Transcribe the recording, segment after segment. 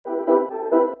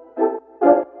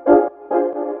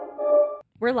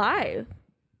We're live.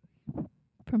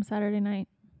 From Saturday night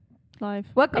live.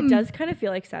 It does kind of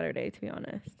feel like Saturday, to be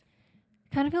honest.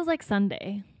 Kind of feels like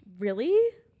Sunday. Really?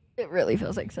 It really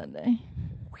feels like Sunday.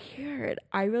 Weird.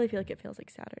 I really feel like it feels like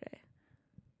Saturday.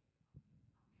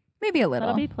 Maybe a little.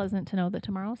 That'll be pleasant to know that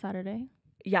tomorrow's Saturday.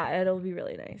 Yeah, it'll be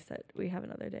really nice that we have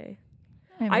another day.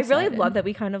 I'm I really excited. love that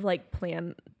we kind of like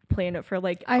plan it for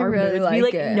like I our really moods. like We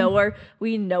like it.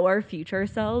 we know our future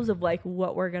selves of like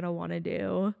what we're gonna want to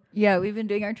do. Yeah, we've been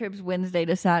doing our trips Wednesday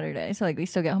to Saturday. So like we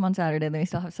still get home on Saturday, then we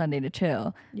still have Sunday to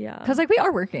chill. Yeah, Because like we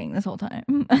are working this whole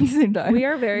time at the same time. we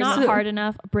are very Not much- hard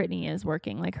enough. Brittany is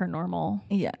working like her normal.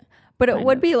 Yeah. But it kind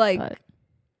would of, be like but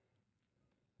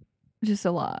just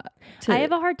a lot. I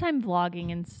have a hard time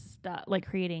vlogging and stuff, like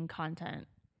creating content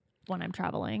when I'm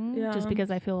traveling, Yeah. just because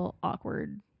I feel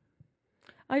awkward.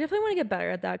 I definitely want to get better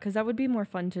at that because that would be more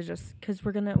fun to just because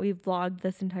we vlogged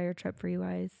this entire trip for you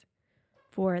guys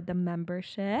for the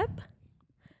membership,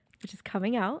 which is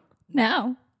coming out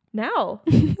now. now.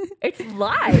 It's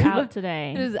live. Out It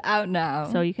today, is out now.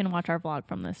 so you can watch our vlog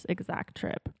from this exact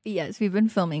trip. yes, we've been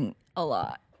filming a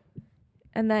lot.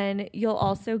 And then you'll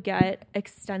also get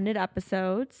extended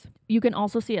episodes. You can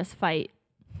also see us fight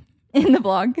In the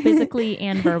vlog. physically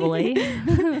and verbally.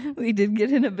 We did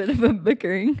get in a bit of a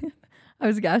bickering. I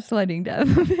was gaslighting Deb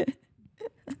a bit.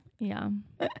 Yeah.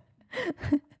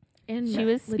 And She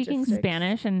was speaking logistics.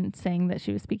 Spanish and saying that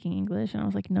she was speaking English, and I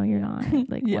was like, "No, you're not.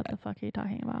 Like, Yeah. what the fuck are you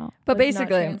talking about?" But Was not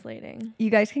basically, translating. you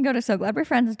guys can go to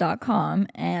SoGladWe'reFriends.com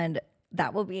and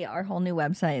that will be our whole new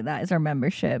website. That is our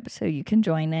membership. So you can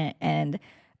join it. And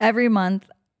every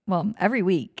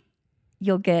week,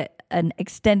 you'll get an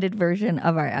extended version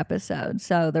of our episode.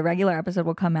 So the regular episode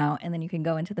will come out and then you can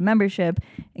go into the membership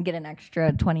and get an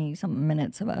extra 20 something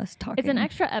minutes of us talking. It's an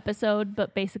extra episode,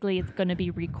 but basically, it's going to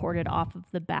be recorded off of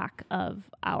the back of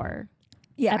our.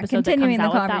 episode that continuing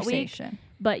comes the out with that week. conversation.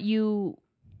 But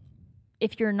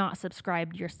if you're not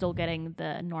subscribed, you're still getting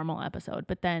the normal episode.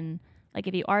 But then, like,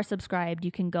 if you are subscribed,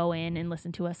 you can go in and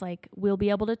listen to us. Like, we'll be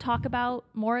able to talk about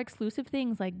more exclusive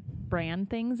things, like brand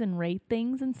things and rate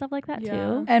things and stuff like that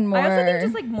too. And more. I also think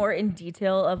just like more in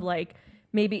detail of like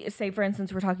maybe say for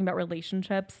instance we're talking about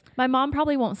relationships. My mom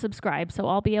probably won't subscribe, so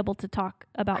I'll be able to talk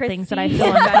about things that I Christy, feel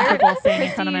you better- uncomfortable saying in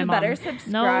Christy, front of my you mom. better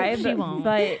subscribe. No, she won't.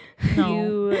 But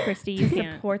No, you Christy, you to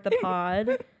can't. support the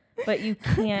pod. But you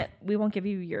can't. We won't give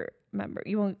you your member.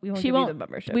 We won't She give you won't- the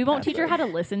membership. We won't teach her how password.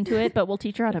 to listen to it, but we'll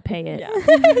teach her how to pay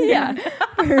it. Yeah.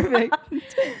 Perfect.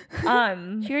 She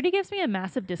already gives me a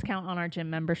massive discount on our gym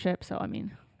membership, so I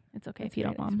mean, it's okay if you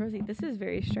don't, Mom. Mom. Rosie, this is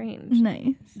very strange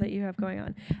Nice. that you have going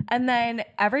on. And then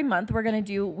every month we're gonna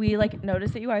do. We like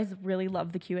notice that you guys really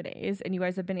love the Q&As, and you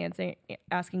guys have been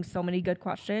asking so many good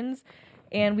questions,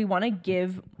 and we want to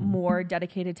give more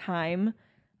dedicated time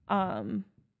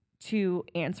to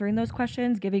answering those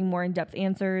questions, giving more in-depth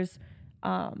answers,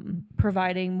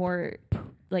 providing more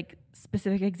like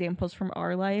specific examples from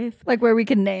our life. Like where we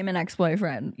can name an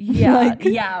ex-boyfriend. Yeah, Like-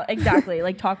 yeah, exactly.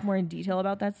 Like talk more in detail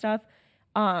about that stuff,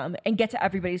 and get to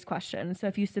everybody's question. So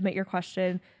if you submit your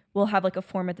question, we'll have like a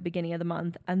form at the beginning of the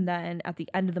month, and then at the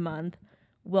end of the month,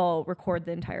 we'll record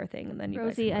the entire thing, and then you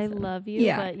Rosie, guys I can listen. love you,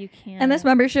 Yeah. but you can't. And this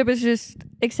membership is just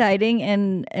exciting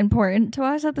and important to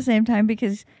us at the same time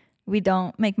because we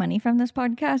don't make money from this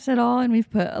podcast at all. And we've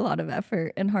put a lot of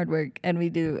effort and hard work and we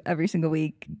do every single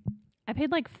week. I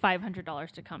paid like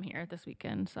 $500 to come here this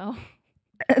weekend, so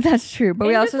That's true. But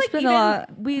we And also just, like, spend a even-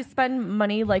 lot. We spend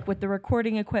money like with the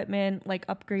recording equipment, like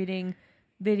upgrading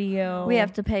video. We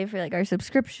have to pay for like our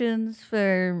subscriptions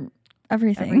for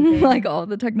everything. Everything. Like all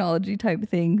the technology type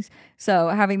things. So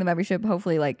having the membership,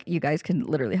 hopefully like you guys can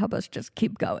literally help us just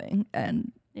keep going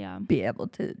and yeah. be able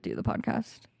to do the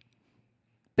podcast.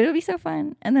 But it'll be so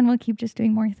fun. And then we'll keep just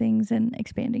doing more things and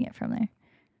expanding it from there.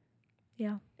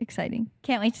 Yeah. Exciting.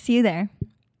 Can't wait to see you there.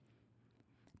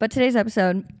 But today's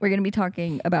episode, we're going to be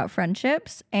talking about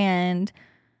friendships and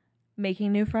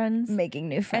Making new friends. making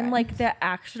new friends. And like the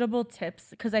actionable tips,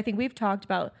 because I think we've talked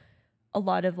about a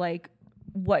lot of like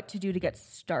what to do to get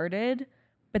started,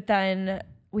 but then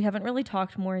we haven't really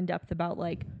talked more in depth about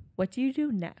like what do you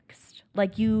do next?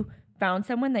 Like you found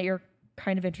someone that you're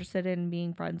kind of interested in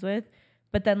being friends with,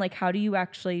 but then like how do you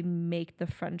actually make the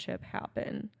friendship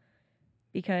happen?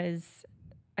 Because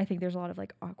I think there's a lot of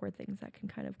like awkward things that can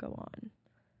kind of go on,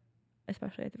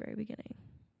 especially at the very beginning.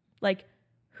 Like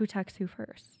who texts who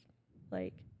first?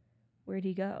 Like where do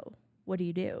you go? What do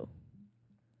you do?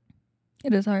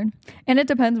 it is hard. And it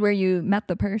depends where you met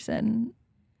the person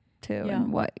too Yeah.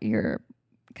 and what your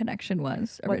connection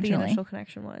was What the originally. initial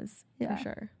connection was, Yeah. for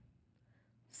sure.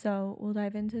 So we'll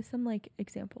dive into some like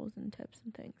examples and tips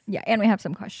and things. Yeah. And we have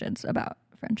some questions about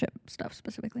friendship stuff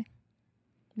specifically.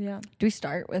 Yeah. Do we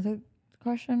start with a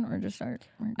question or just start?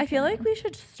 I feel like we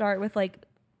should start with like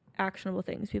actionable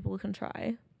things people can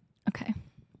try. Okay.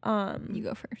 You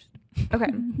go first.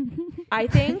 Okay. I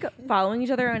think following each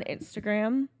other on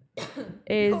Instagram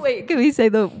is. Wait, can we say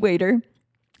the waiter?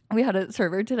 We had a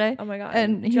server today. Oh my god!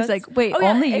 And he's like, "Wait,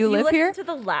 yeah, only you live if you here?" listen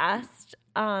to the last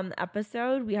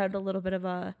episode, we had a little bit of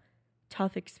a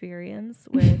tough experience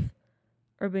with,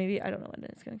 or maybe I don't know when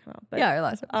it's gonna come out, but yeah, our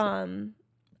last episode.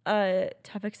 a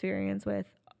tough experience with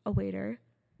a waiter.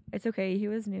 It's okay. He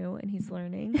was new and he's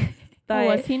learning. But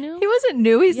Was he new? He wasn't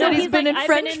new. He said he's he's been like, in "I've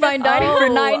French been in fine the- dining for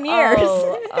 9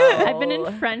 years. I've been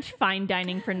in French fine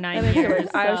dining for 9 That makes years.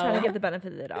 sense. I was trying to so- give the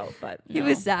benefit of the doubt, but He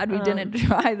was sad we didn't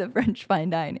try the French fine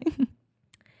dining.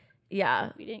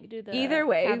 yeah. We didn't do the Either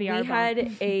way, we caviar had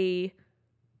bomb. a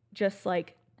just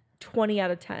like 20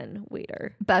 out of 10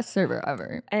 waiter, Best server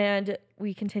ever. and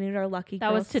we continued our lucky. That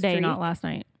girl was today, streak, not last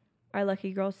night. Our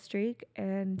lucky girl streak,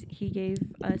 and he gave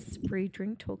us free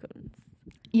drink tokens.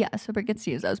 Yeah, Sober gets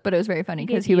to use those, but it was very funny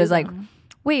because gave he you was like, them.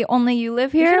 "Wait, only you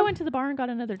live We should here?" have went to the bar and got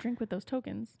another drink with those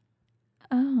tokens.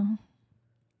 Oh,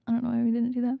 I don't know why we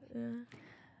didn't do that. Yeah.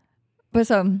 But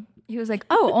he was like,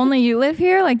 "Oh, only you live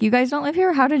here? Like you guys don't live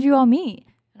here? How did you all meet?"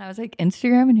 And I was like,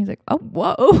 "Instagram." And he's like, "Oh,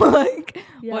 whoa!" Like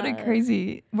what a Yeah.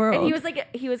 crazy world. And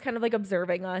he was kind of like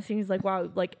observing us, and he's like, "Wow,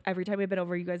 like every time we've been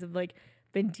over, you guys have like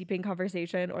been deep in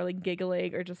conversation or like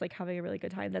giggling or just like having a really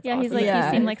good time." That's Yeah, awesome. he's like, Yeah.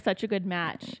 you seem like such a good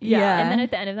match. Yeah. And then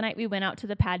at the end of the night, we went out to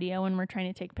the patio and we're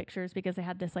trying to take pictures because they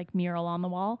had this like mural on the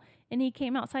wall. And he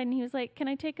came outside and he was like, "Can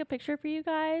I take a picture for you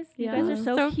guys? You guys Yeah. are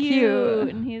so, So cute. cute.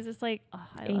 And he's just like, oh,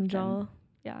 I loved him. Angel.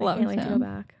 Yeah. I Love can't wait to go him.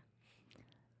 back.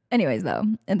 Anyways, though,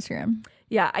 Instagram.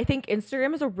 Yeah, I think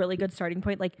Instagram is a really good starting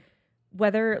point. Like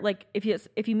whether like if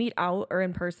you meet out or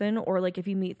in person, or like if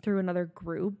you meet through another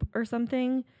group or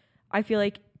something, I feel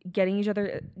like getting each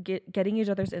other's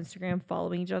Instagram,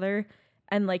 following each other,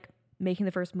 and like making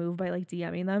the first move by like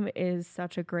DMing them is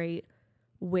such a great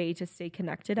way to stay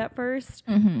connected at first.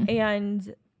 Mm-hmm.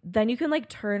 And then you can like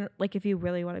turn, like if you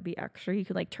really want to be extra, you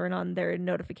can like turn on their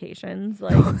notifications,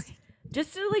 like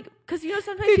just to like, because you know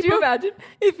sometimes Could people you imagine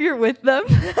if you're with them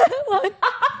at lunch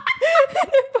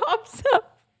and it pops up?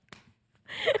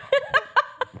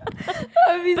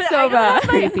 That'd be But so bad.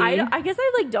 I guess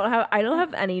I like I don't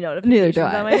have any notifications do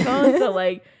on I. my phone, so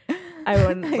like I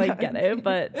wouldn't like get it,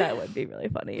 but that would be really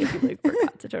funny if you like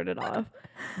forgot to turn it off.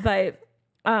 But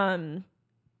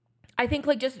I think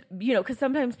like just, you know, because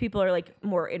sometimes people are like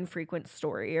more infrequent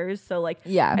storyers, so like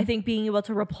Yeah. I think being able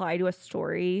to reply to a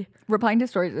story, Replying to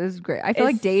stories is great. I feel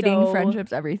It's like dating, so-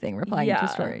 friendships, everything, replying yeah, to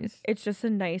stories. it's just a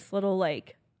nice little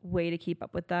like way to keep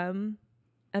up with them.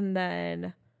 And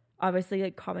then obviously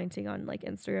like commenting on like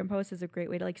Instagram posts is a great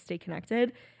way to like stay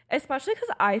connected, especially because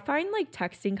I find like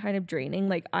texting kind of draining.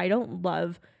 Like I don't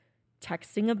love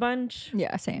texting a bunch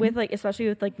Yeah, same. with like, especially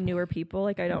with like newer people,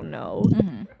 like I don't know.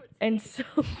 Mhm. And so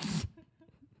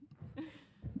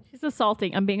She's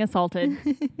assaulting. I'm being assaulted.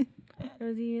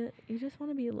 Rosie, you just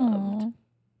want to be loved.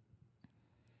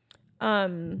 Aw.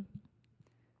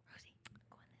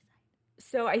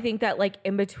 So I think that like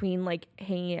in between like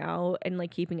hanging out and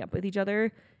like keeping up with each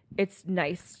other, it's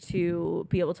nice to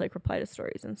be able to like reply to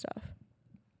stories and stuff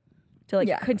to like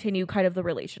Yeah. continue kind of the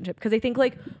relationship. Because I think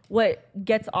like what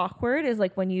gets awkward is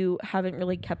like when you haven't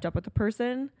really kept up with the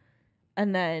person,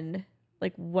 and then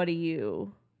like what do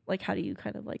you like, how do you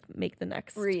kind of like make the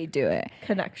next Redo it.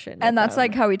 connection? And with that's them?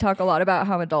 like how we talk a lot about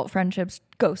how adult friendships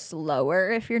go slower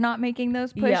if you're not making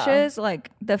those Yeah. pushes.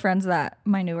 Like the friends that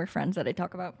my newer friends that I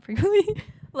talk about frequently,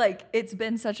 like it's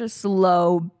been such a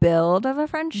slow build of a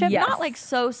friendship. Yes. Not like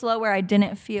so slow where I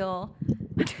didn't feel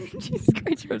Jesus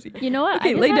Christ, Rosie. You know what? Okay,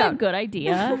 I just lay had down. a good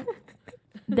idea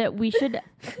that we should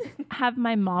have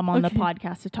my mom on the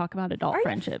podcast to talk about adult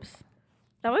friendships.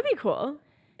 that would be cool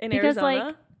in Because, Arizona.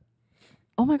 like,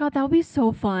 oh my God, that would be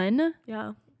so fun.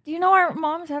 Yeah. Do you know our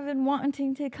moms have been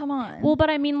wanting to come on? Well, but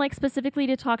I mean, like, specifically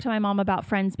to talk to my mom about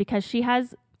friends, because she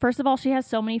has, first of all, she has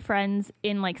so many friends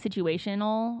in like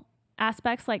situational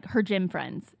aspects, like her gym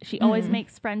friends. She always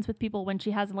makes friends with people when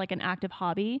she has like an active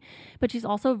hobby, but she's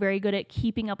also very good at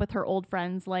keeping up with her old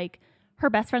friends, like her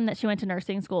best friend that she went to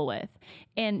nursing school with.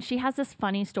 And she has this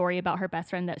funny story about her best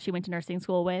friend that she went to nursing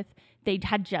school with. They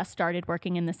had just started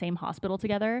working in the same hospital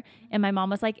together, and my mom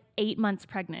was like 8 months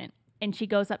pregnant. And she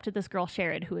goes up to this girl,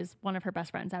 Sherrod, who is one of her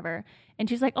best friends ever. And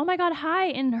she's like, "Oh my God, hi."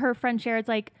 And her friend Sherrod's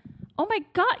like, "Oh my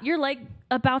God, you're like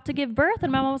about to give birth."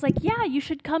 And my mom was like, "Yeah, you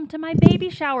should come to my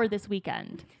baby shower this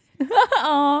weekend."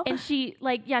 Aw. And she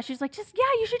like, yeah, she's like, "Just,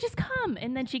 yeah, you should just come."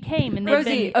 And then she came, and they've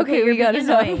Rosie, been, okay, we you're gotta being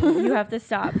stop. annoying. You have to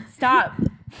stop.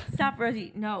 Stop,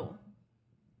 Rosie. No.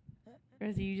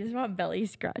 Rosie, you just want belly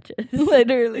scratches.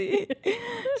 Literally.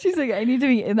 She's like, I need to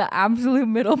be in the absolute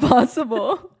middle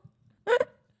possible.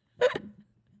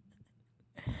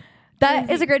 That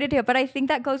is a great idea, but I think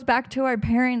that goes back to our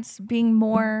parents being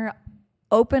more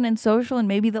open and social, and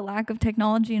maybe the lack of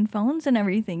technology and phones and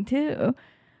everything too.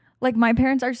 Like my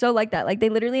parents are so like that. Like they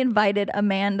literally invited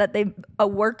a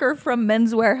worker from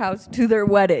Men's Warehouse to their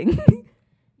wedding.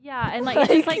 Yeah, and like it's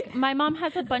just like my mom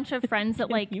has a bunch of friends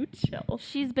that like You chill.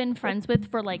 she's been friends with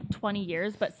for like 20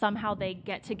 years, but somehow they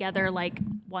get together like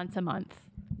once a month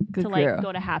Good to like girl.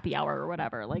 go to happy hour or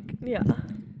whatever. Like Yeah.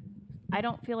 I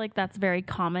don't feel like that's very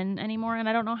common anymore, and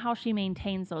I don't know how she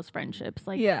maintains those friendships.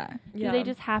 Like, Yeah. do they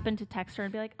just happen to text her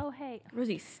and be like, "Oh, hey"?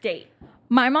 Rosie, stay.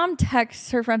 My mom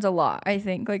texts her friends a lot, I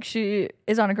think. Like she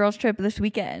is on a girls' trip this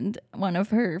weekend. One of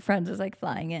her friends is like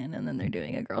flying in and then they're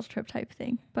doing a girls' trip type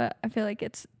thing. But I feel like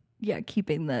it's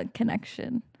keeping the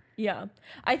connection. Yeah.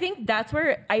 I think that's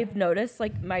where I've noticed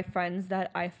like my friends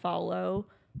that I follow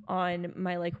on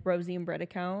my like Rosie and Britt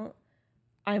account,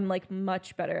 I'm like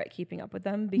much better at keeping up with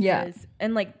them because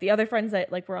and like the other friends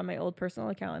that like were on my old personal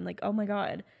account, I'm like, oh my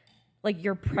God, like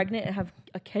you're pregnant and have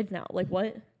a kid now. Like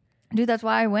what? Dude, that's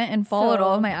why I went and followed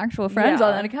all of my actual friends yeah.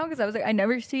 on that account because I was like, I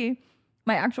never see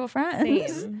my actual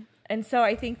friends. Same. And so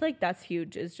I think like that's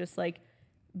huge is just like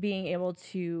being able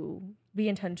to be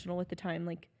intentional with the time,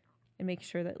 like, and make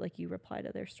sure that like you reply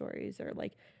to their stories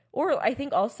or I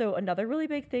think also another really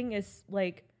big thing is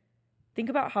like, think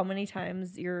about how many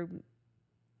times you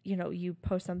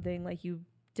post something like you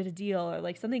did a deal or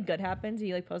like something good happens and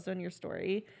you like post it on your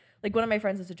story. Like one of my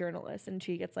friends is a journalist and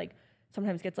she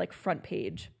sometimes gets like front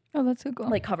page Oh, that's so cool.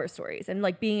 like cover stories and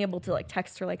like being able to like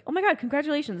text her like, oh my God,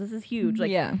 congratulations, this is huge. Like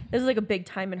this is like a big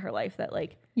time in her life that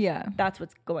like that's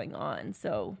what's going on.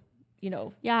 So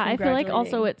Yeah, I feel like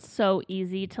also it's so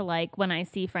easy to like when I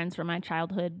see friends from my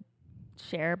childhood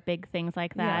share big things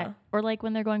like that or like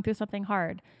when they're going through something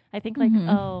hard. I think like,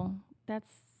 oh, that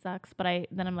sucks, but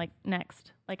then I'm like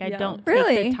next. Like I don't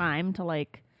take the time to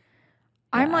like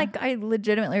I'm like, I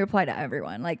legitimately reply to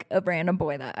everyone. Like a random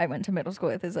boy that I went to middle school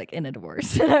with is like in a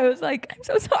divorce. And I was like, I'm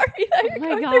so sorry that you're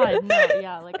oh my going God, through no,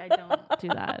 yeah, like I don't do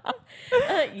that.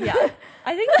 yeah.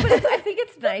 I think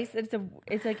it's nice.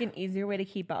 It's like an easier way to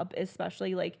keep up,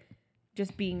 especially like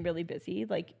just being really busy.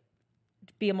 Like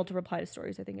being able to reply to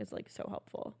stories, I think is like so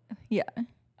helpful. Yeah.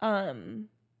 And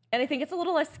I think it's a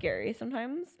little less scary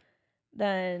sometimes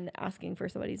than asking for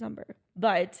somebody's number.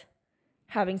 But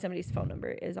having somebody's phone number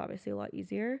is obviously a lot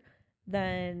easier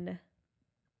than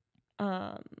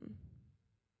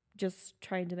just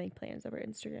trying to make plans over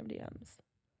Instagram DMs.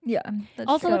 Yeah.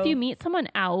 Also, if you meet someone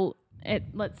out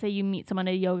let's say you meet someone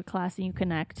at a yoga class and you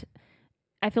connect,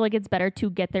 I feel like it's better to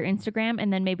get their Instagram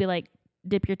and then maybe like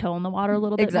dip your toe in the water a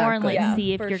little bit more and like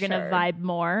see if you're gonna vibe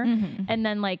more. And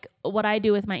then like what I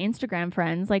do with my Instagram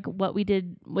friends, like what we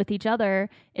did with each other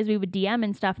is we would DM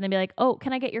and stuff and then be like, oh,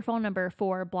 can I get your phone number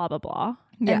for blah blah blah.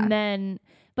 And then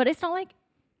but it's not like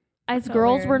as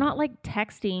girls we're not like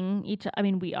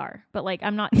texting we are, but like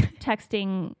I'm not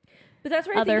texting but that's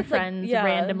where other friends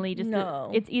randomly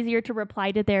it's easier to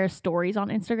reply to their stories on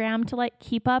Instagram to like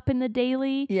keep up in the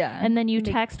daily. And then you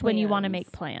text when you want to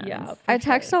make plans. I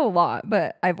text a lot,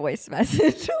 but I voice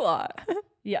message a lot.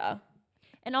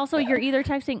 And also you're either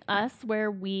texting us where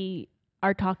we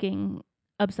are talking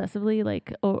obsessively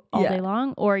like all day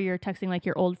long, or you're texting like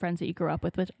your old friends that you grew up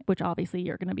with, which obviously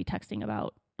you're going to be texting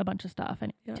about a bunch of stuff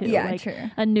and too. Like, true.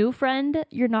 A new friend,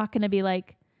 you're not going to be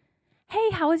like,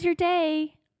 hey, how was your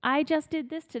day? I just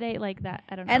did this today, like that.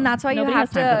 I don't know. And that's why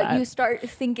you start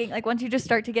thinking, like once you just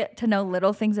start to get to know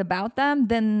little things about them,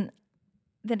 then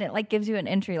it like gives you an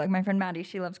entry. Like my friend Maddie,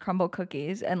 she loves crumble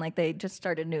cookies and like they just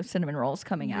started new cinnamon rolls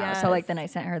coming out. So like then I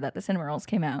sent her that the cinnamon rolls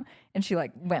came out and she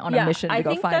like went on a mission to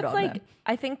go find all them.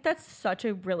 I think that's such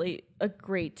a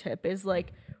great tip is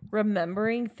like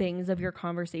remembering things of your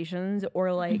conversations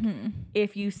or like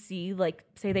if you see like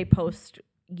say they post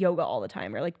yoga all the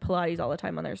time or like Pilates all the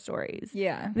time on their stories. Be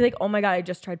like, oh my God, I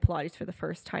just tried Pilates for the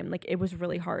first time. Like it was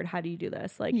really hard. How do you do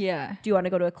this? Like, do you want to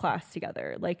go to a class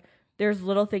together? Like there's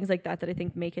little things like that I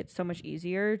think make it so much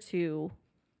easier to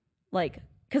like,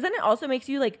 cause then it also makes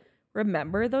you like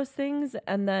remember those things.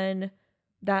 And then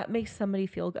that makes somebody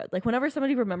feel good. Like whenever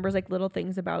somebody remembers like little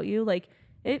things about you, like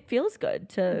it feels good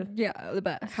to the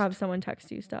best have someone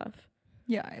text you stuff.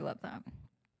 I love that.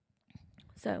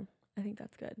 So I think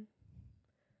that's good.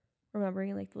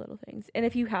 Remembering like the little things, and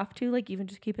if you have to like even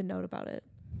just keep a note about it,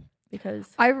 because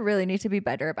I really need to be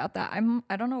better about that.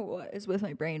 I don't know what is with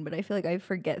my brain, but I feel like I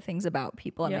forget things about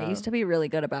people, and I used to be really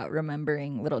good about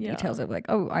remembering little details of like,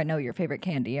 oh, I know your favorite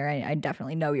candy, or I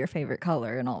definitely know your favorite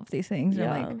color, and all of these things.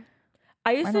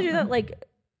 I used I to don't do know. that, like,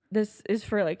 this is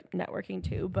for, like, networking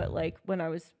too, but, like, when I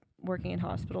was working in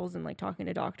hospitals and, like, talking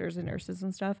to doctors and nurses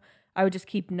and stuff, I would just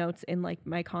keep notes in, like,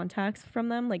 my contacts from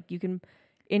them. Like, you can,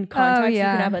 in contacts, you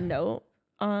yeah. can have a note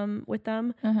with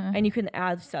them, Uh-huh. and you can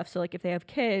add stuff. So, like, if they have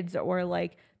kids or,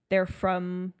 like, they're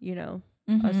from, you know,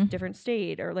 a Mhm. different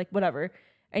state or, like, whatever,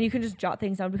 and you can just jot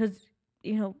things down because,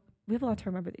 you know, we have a lot to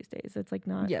remember these days. It's, like,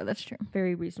 not Yeah, that's true.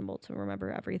 very reasonable to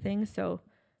remember everything. So,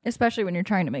 Especially when you're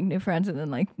trying to make new friends and then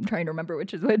like trying to remember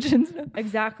which is which and stuff.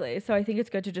 exactly. So I think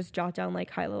it's good to just jot down like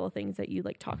high level things that you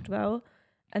like talked about,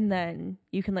 and then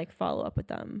you can like follow up with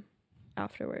them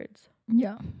afterwards.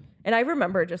 Yeah. And I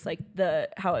remember just like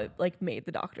how it like made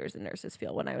the doctors and nurses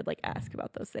feel when I would like ask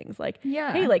about those things. Like,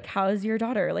 Yeah. hey, like how's your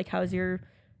daughter? Like how's your,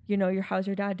 you know, how's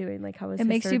your dad doing? Like how was It his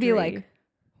makes you be surgery? like,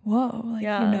 whoa, like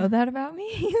Yeah. you know that about me?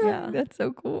 Yeah. That's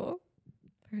so cool.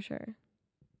 For sure.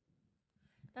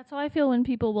 That's how I feel when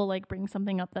people will like bring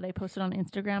something up that I posted on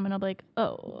Instagram and I'll be like,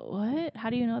 oh, what? How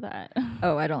do you know that?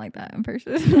 Oh, I don't like that in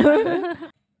person.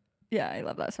 Yeah, I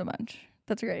love that so much.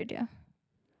 That's a great idea.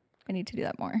 I need to do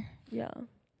that more. Yeah.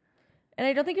 And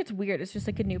I don't think it's weird. It's just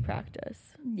like a new practice.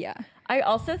 Yeah. I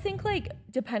also think like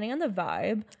depending on the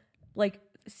vibe, like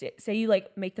say you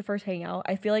like make the first hangout,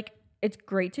 I feel like it's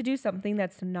great to do something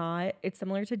that's not, it's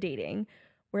similar to dating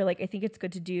where like I think it's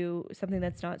good to do something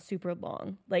that's not super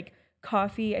long. Like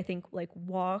coffee, I think like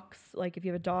walks, like if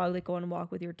you have a dog, like go on a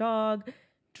walk with your dog,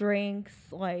 drinks,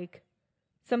 like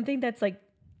something that's like,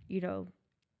 you know,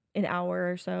 an hour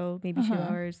or so, maybe 2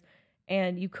 hours,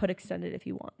 and you could extend it if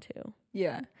you want to.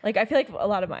 Yeah. Like I feel like a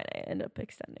lot of mine I end up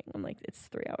extending. I'm like it's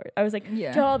 3 hours. I was like,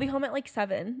 Yeah. Joe, I'll be home at like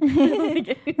 7.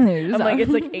 There's I'm like that.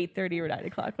 it's like 8:30 or 9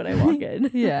 o'clock when I walk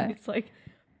in. Yeah. It's like,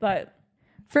 but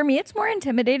For me, it's more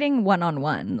intimidating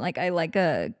one-on-one. Like I like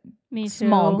a Me too.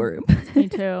 small group. Me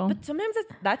too. but sometimes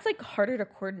that's like harder to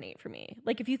coordinate for me.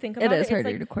 Like if you think It about is it's harder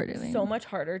like to coordinate. so much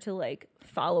harder to like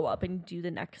follow up and do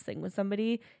the next thing with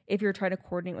somebody if you're trying to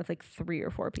coordinate with like 3 or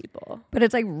 4 people. But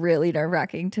it's like really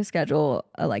nerve-wracking to schedule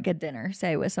like a dinner,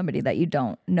 say, with somebody that you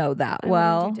don't know that I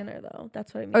well. wouldn't do dinner though.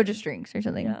 That's what I mean. Or just drinks or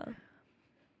something. yeah.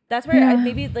 That's where Yeah.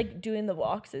 maybe like doing the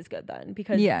walks is good then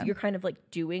because Yeah. you're kind of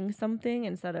like doing something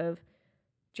instead of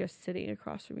just sitting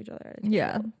across from each other at a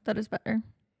Yeah, table. that is better.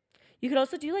 You could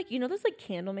also do like, you know, those like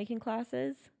candle making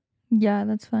classes. Yeah,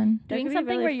 that's fun. That Doing could be something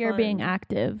really where you're being fun.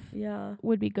 active Yeah.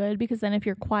 would be good because then if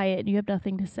you're quiet and you have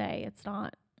nothing to say, it's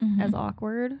not as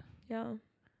awkward. Yeah.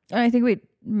 And I think we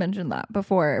mentioned that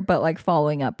before, but like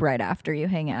following up right after you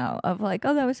hang out of like,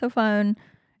 oh, that was so fun.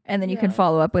 And then you can Yeah.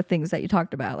 follow up with things that you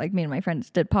talked about. Like me and my friends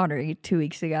did pottery 2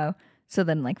 weeks ago. So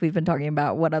then like we've been talking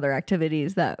about what other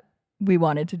activities that we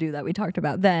wanted to do that we talked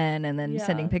about then, and then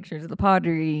sending Yeah. pictures of the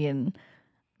pottery, and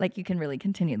like you can really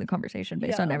continue the conversation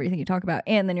based on Yeah. everything you talk about.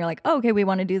 And then you're like, oh, okay, we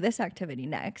want to do this activity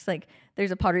next. Like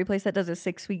there's a pottery place that does a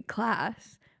 6-week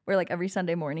class where like every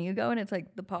Sunday morning you go and it's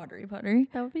like the pottery.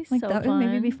 That would be Like so that fun. would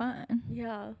maybe be fun.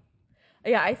 Yeah.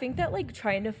 Yeah. I think that like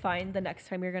trying to find the next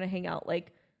time you're going to hang out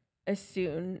like as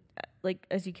soon like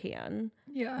as you can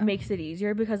Yeah. makes it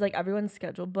easier because like everyone's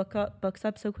schedule books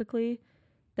up so quickly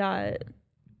that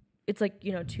it's like,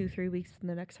 you know, 2-3 weeks from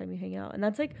the next time you hang out. And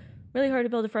that's like really hard to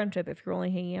build a friendship if you're only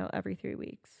hanging out every 3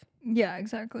 weeks. Yeah,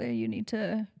 exactly. You need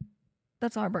to,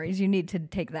 that's our part, is you need to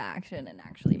take the action and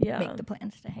actually Yeah. make the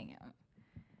plans to hang out.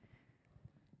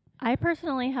 I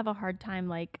personally have a hard time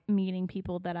like meeting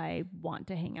people that I want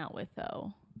to hang out with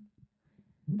though.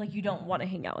 Like you don't want to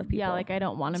hang out with people. Yeah, like I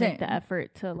don't want to Same. make the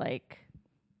effort to like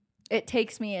It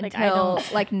takes me Like, I until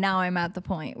don't- like now I'm at the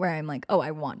point where I'm like, oh,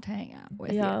 I want to hang out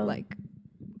with Yeah. you. Like,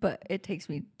 but it takes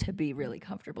me to be really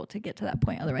comfortable to get to that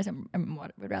point. Otherwise,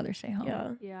 would rather stay home.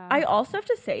 Yeah. yeah. I also have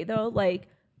to say though, like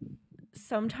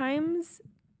sometimes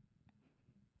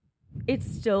it's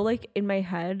still like in my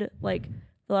head, like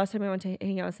the last time I went to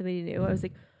hang out with somebody new, I was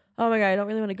like, oh my God, I don't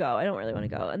really want to go. I don't really want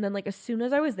to go. And then like as soon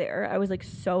as I was there, I was like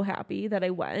so happy that I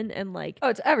went and like, Oh,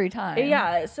 it's every time.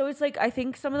 yeah. So it's like, I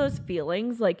think some of those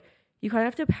feelings, like you kind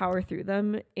of have to power through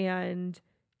them and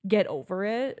get over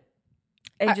it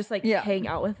and just like yeah. hang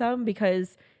out with them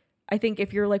because I think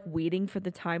if you're like waiting for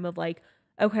the time of like,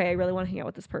 okay, I really want to hang out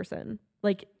with this person,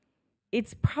 like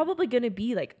it's probably going to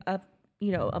be like a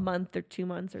month or 2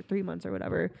 months or 3 months or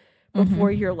whatever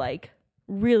before you're like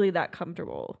really that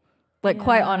comfortable. Like,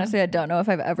 quite Yeah. honestly, I don't know if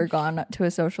I've ever gone to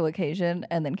a social occasion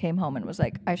and then came home and was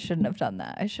like, I shouldn't have done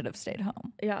that. I should have stayed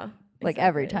home. Yeah. Like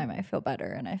every exactly. time I feel better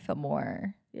and I feel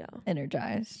more Yeah.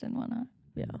 energized and whatnot.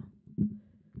 Yeah.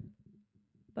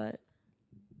 But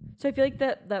so I feel like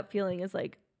that feeling is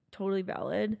like totally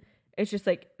valid. It's just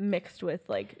like mixed with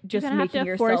like just You're gonna making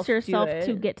have to force yourself do it.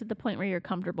 to get to the point where you're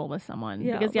comfortable with someone.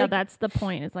 Yeah, Because like- that's the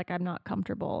point. It's like I'm not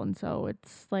comfortable, and so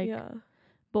it's like yeah.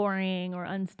 boring or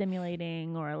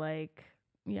unstimulating or like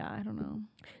I don't know.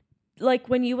 Like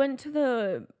when you went to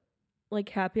the like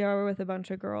happy hour with a bunch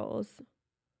of girls,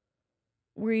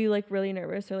 were you like really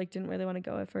nervous or like didn't really want to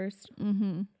go at first?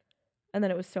 Mm-hmm. And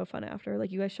then it was so fun after.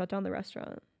 Like you guys shut down the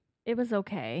restaurant. It was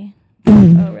okay.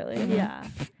 Oh really? Yeah.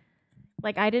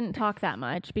 Like I didn't talk that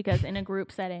much because in a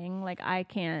group setting, like I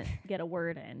can't get a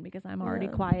word in because I'm already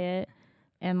Yeah. quiet.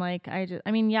 And like I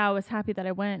was happy that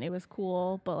I went. It was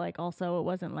cool, but like also it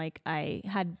wasn't like I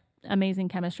had amazing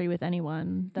chemistry with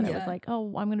anyone that I was Yeah. like,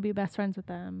 oh, I'm gonna be best friends with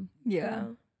them. Yeah.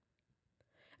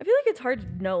 I feel like it's hard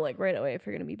to know like right away if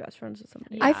you're gonna be best friends with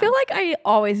somebody. I feel like I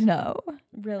always know.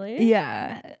 Really?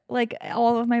 Yeah. Like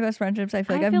all of my best friendships, I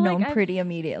feel like I've feel like known I've- pretty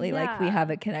immediately. Like we yeah. have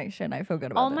a connection. I feel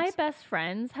good about All this. my best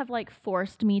friends have like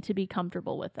forced me to be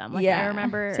comfortable with them. Like I Yeah,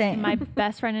 remember same. my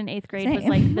best friend in 8th grade was Same.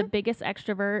 like the biggest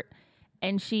extrovert,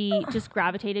 and she just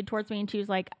gravitated towards me, and she was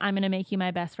like, I'm gonna make you my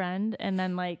best friend. And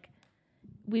then like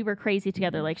we were crazy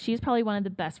together. Like she's probably one of the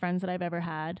best friends that I've ever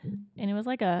had. And it was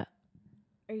like Are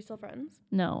you still friends?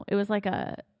 it was like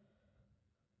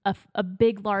a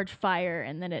big large fire,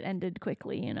 and then it ended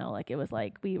quickly, you know, like it was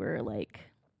like we were like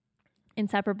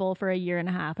inseparable for a year and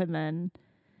a half, and then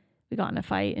we got in a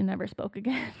fight and never spoke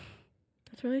again.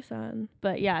 That's really sad.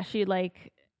 But yeah, she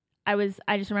like I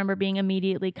just remember being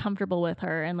immediately comfortable with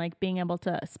her and like being able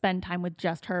to spend time with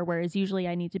just her, whereas usually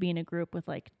I need to be in a group with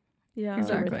like Yeah. 2 or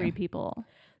Exactly. 3 people.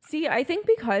 See, I think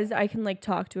because I can like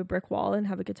talk to a brick wall and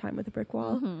have a good time with a brick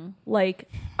wall, Mm-hmm. like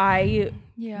I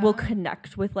Yeah. will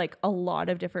connect with like a lot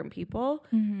of different people.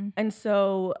 Mm-hmm. And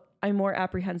so I'm more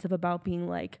apprehensive about being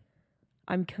like,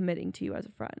 I'm committing to you as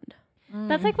a friend.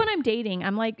 That's like when I'm dating,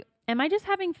 I'm like, am I just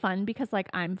having fun because like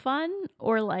I'm fun,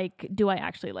 or like do I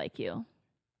actually like you?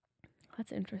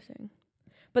 That's interesting.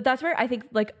 But that's where I think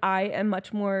like I'm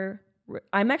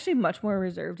actually much more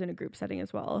reserved in a group setting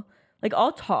as well. Like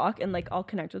I'll talk and like I'll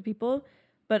connect with people,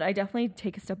 but I definitely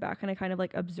take a step back and I kind of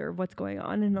like observe what's going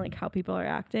on and like how people are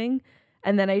acting.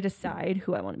 And then I decide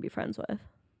who I want to be friends with.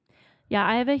 Yeah,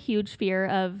 I have a huge fear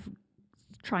of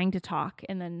trying to talk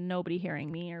and then nobody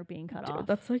hearing me or being cut Dude, off.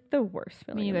 that's like the worst I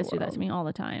feeling. mean, you in guys the do that to world. me all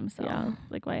the time. So Yeah.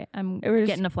 like, why I'm We're just-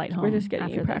 getting a flight home. We're just getting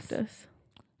after you this. practice.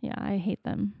 Yeah, I hate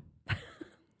them.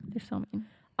 They're so mean.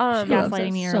 She loves gaslighting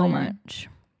us me so earlier. much.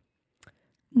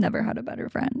 Never had a better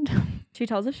friend. She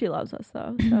tells us she loves us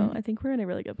though, so I think we're in a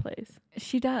really good place.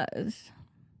 She does.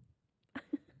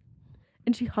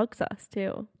 And she hugs us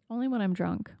too. Only when I'm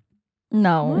drunk.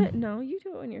 No. What? No, you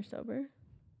do it when you're sober.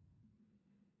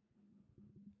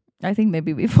 I think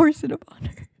maybe we force it upon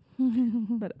her.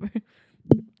 Whatever.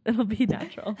 It'll be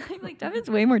natural. I'm like, Devin's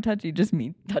way more touchy, just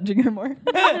me touching her more.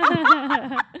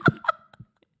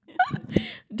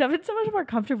 Devin's so much more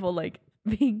comfortable like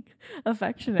being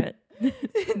affectionate.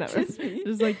 Never. Just me.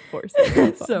 Just like force it.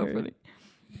 It's so funny.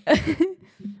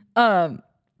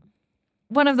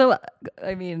 One of the,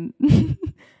 I mean,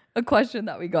 a question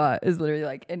that we got is literally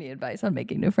like, any advice on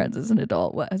making new friends as an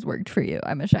adult? What has worked for you?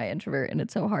 I'm a shy introvert and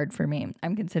it's so hard for me.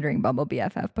 I'm considering Bumble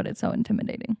BFF, but it's so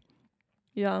intimidating.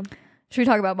 Yeah. Should we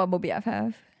talk about Bumble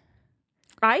BFF?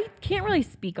 I can't really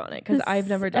speak on it because This I've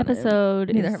never done it.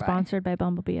 episode Neither is have I. sponsored by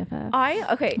Bumble BFF.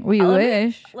 Okay. We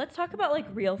wish. Let's talk about like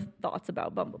real thoughts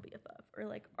about Bumble BFF or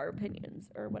like our opinions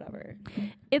or whatever.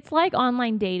 It's like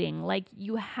online dating. Like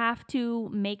you have to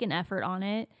make an effort on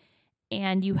it,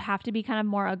 and you have to be kind of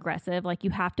more aggressive. Like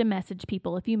you have to message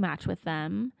people if you match with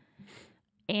them,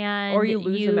 and Or you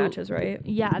lose the matches, right?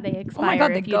 Yeah, they expire. Oh my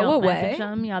God, they if you go don't away? message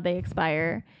them. Yeah, they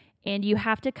expire, and you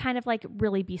have to kind of like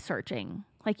really be searching.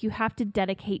 Like you have to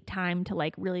dedicate time to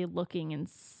like really looking and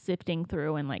sifting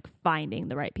through and like finding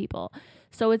the right people.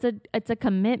 So it's a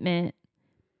commitment.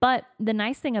 But the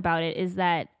nice thing about it is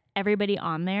that everybody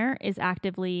on there is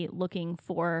actively looking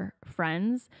for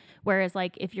friends. Whereas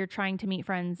like if you're trying to meet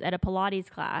friends at a Pilates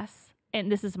class,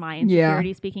 and this is my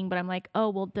insecurity speaking, but I'm like, oh,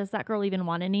 well, does that girl even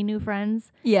want any new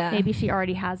friends? Yeah. Maybe she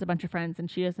already has a bunch of friends and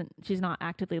she's not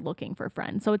actively looking for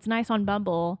friends. So it's nice on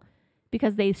Bumble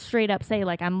because they straight up say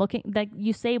like, I'm looking, like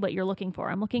you say what you're looking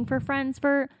for. I'm looking for friends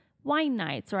for wine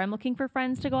nights, or I'm looking for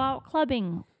friends to go out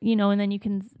clubbing, you know, and then you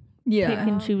can pick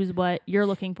and choose what you're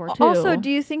looking for too. Also, do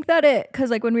you think that because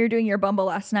like when we were doing your Bumble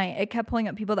last night, it kept pulling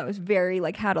up people that was very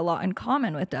like had a lot in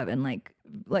common with Devin, like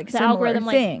the similar algorithm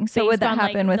things. So would based that on,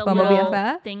 happen like, with the Bumble little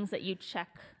BFF? things that you check.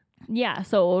 Yeah,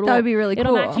 so That would be really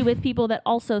it'll cool. match you with people that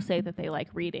also say that they like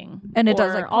reading, And it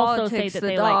does or like also politics, say that the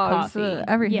they dogs, like coffee,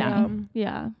 everything.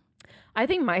 Yeah, I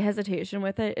think my hesitation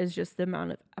with it is just the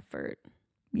amount of effort.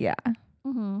 Yeah.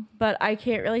 But I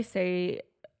can't really say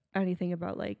anything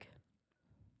about like,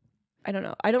 I don't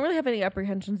know. I don't really have any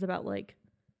apprehensions about like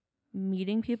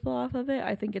meeting people off of it.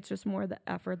 I think it's just more the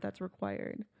effort that's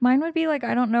required. Mine would be like,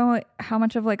 I don't know how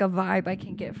much of like a vibe I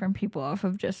can get from people off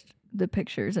of just the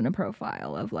pictures in a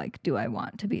profile of like, do I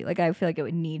want to be like, I feel like it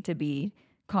would need to be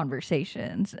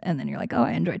conversations, and then you're like, oh,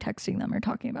 I enjoy texting them or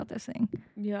talking about this thing.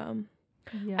 Yeah.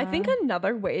 Yeah. I think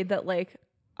another way that like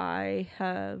I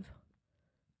have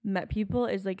met people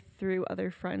is like through other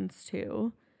friends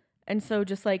too. And so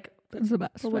just like, That's the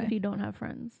best But what way. if you don't have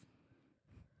friends?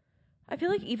 I feel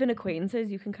like even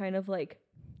acquaintances, you can kind of like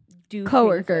do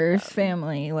Coworkers, things with them.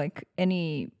 family, like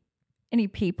any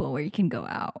people where you can go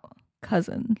out,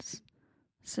 cousins,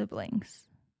 siblings,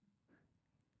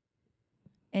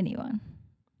 anyone.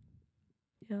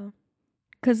 Yeah.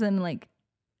 Because then like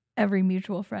every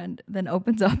mutual friend then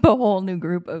opens up a whole new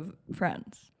group of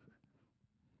friends.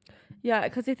 Yeah,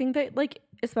 because I think that like,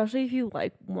 especially if you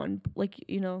like one, like,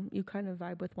 you know, you kind of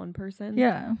vibe with one person.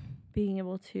 Yeah. Being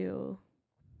able to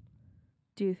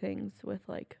do things with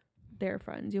like their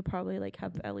friends, you'll probably like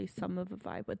have at least some of a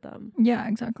vibe with them. Yeah,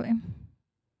 exactly.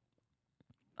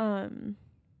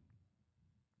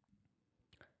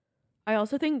 I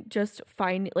also think just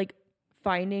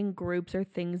finding groups or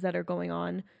things that are going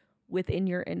on within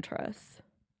your interests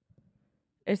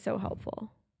is so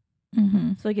helpful.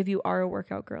 Mm-hmm. So like if you are a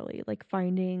workout girly, like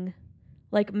finding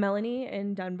like Melanie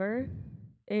in Denver,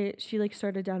 she like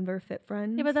started Denver Fit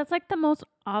Friends. Yeah, but that's like the most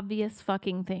obvious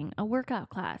fucking thing. A workout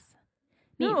class.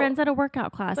 Meet No, friends at a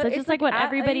workout class. but That's it's just like like what at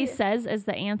everybody a- says as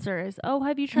the answer is, oh,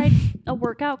 have you tried a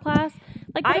workout class?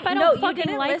 Like, what if I don't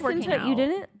fucking like working out? You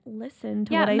didn't listen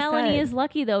to Yeah, what I Melanie said. is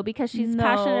lucky though because she's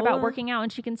passionate about No. working out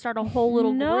and she can start a whole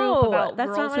little No, group about that's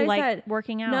not girls what who I like said.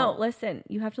 working out. No, listen.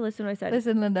 You have to listen to what I said.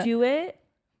 Listen, Linda. Do it.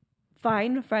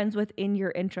 Find friends within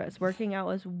your interests. Working out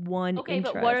is one Okay,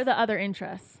 interest. but what are the other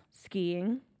interests?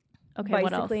 Skiing, Okay,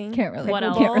 what else? bicycling, Can't really. What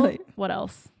else? Can't really. What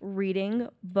else? reading,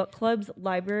 book clubs,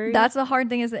 library. That's the hard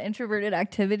thing is that introverted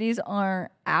activities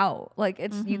aren't out. Like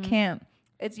it's you can't.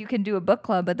 It's you can do a book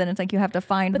club, but then it's like you have to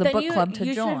find the then book club to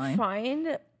you join. should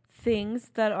find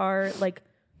things that are like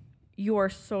your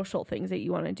social things that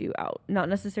you want to do out, not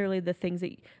necessarily the things that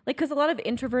like, because a lot of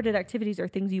introverted activities are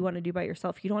things you want to do by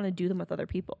yourself. You don't want to do them with other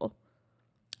people,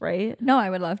 right? No, I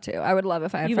would love to. I would love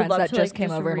if I had You would friends love that to, just like, came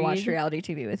just over and watched read? reality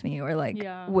TV with me, or like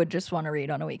Yeah. would just want to read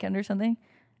on a weekend or something.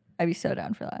 I'd be so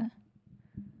down for that.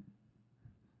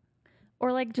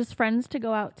 Or like just friends to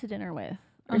go out to dinner with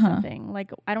or Uh-huh. something.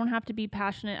 Like I don't have to be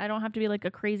passionate. I don't have to be like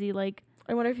a crazy like.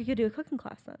 I wonder if you could do a cooking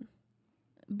class then.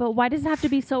 But why does it have to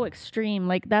be so extreme?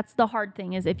 Like that's the hard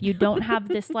thing is if you don't have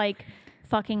this like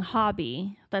fucking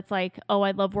hobby that's like, oh,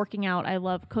 I love working out, I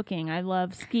love cooking, I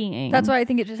love skiing. That's why I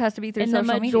think it just has to be through and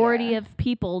social the majority media. of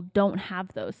people don't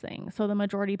have those things. So the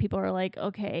majority of people are like,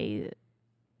 okay,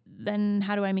 then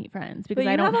how do I meet friends? Because But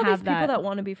you I don't have all have these that. people that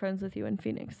want to be friends with you in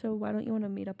Phoenix. So why don't you want to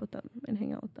meet up with them and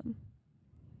hang out with them?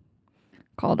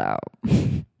 Called out.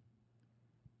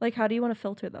 Like, how do you want to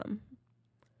filter them?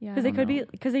 Yeah, Because I they could don't know. be,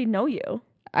 because they know you.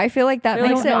 I feel like that They're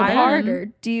makes like, it "I don't know harder.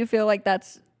 Do you feel like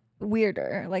that's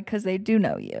weirder? Like, because they do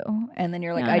know you, and then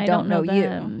you're like, Yeah, I and don't know you.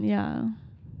 them. Yeah.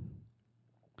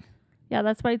 Yeah,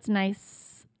 that's why it's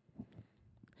nice.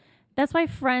 That's why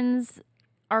friends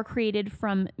are created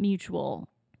from mutual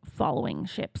following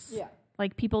ships. Yeah.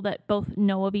 Like people that both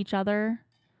know of each other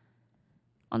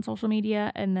on social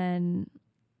media and then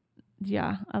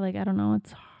I don't know,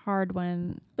 it's hard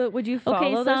when But would you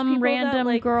follow those some people random that,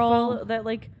 like, girl- that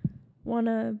like want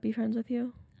to be friends with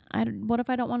you? what if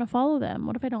I don't want to follow them?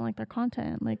 What if I don't like their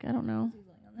content? Like, I don't know.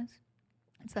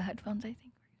 It's the headphones, I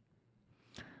think.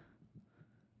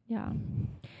 Yeah.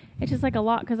 It's just like a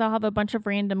lot because I'll have a bunch of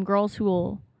random girls who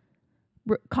will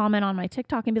comment on my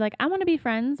TikTok and be like, I want to be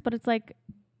friends. But it's like,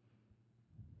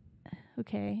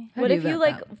 okay. How What do if you vet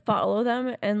like that? follow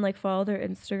them and like follow their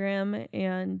Instagram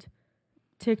and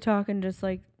TikTok and just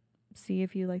like see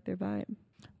if you like their vibe?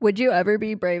 Would you ever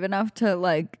be brave enough to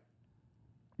like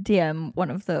DM one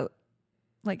of the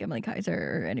like Emily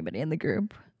Kaiser or anybody in the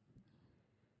group?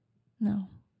 No.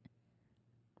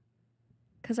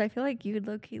 Because I feel like you would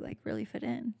low key like really fit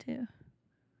in too.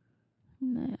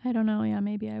 No, I don't know. Yeah,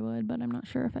 maybe I would, but I'm not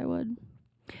sure if I would.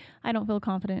 I don't feel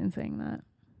confident in saying that.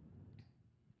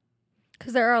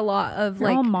 Because there are a lot of They're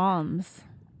like all moms.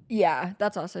 yeah,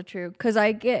 that's also true. Because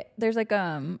there's like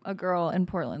a girl in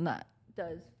Portland that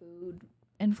does food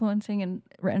influencing and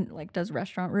like does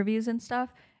restaurant reviews and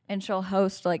stuff, and she'll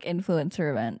host like influencer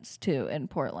events too in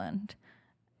Portland.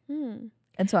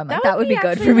 And so I'm like, that would be good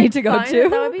actually, for me like, to go fun. to.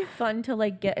 That would be fun to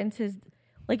like get into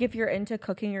like if you're into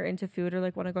cooking or into food or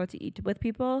like want to go out to eat with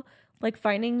people, like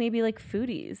finding maybe like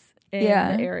foodies in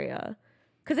the area.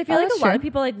 Because I feel like a lot of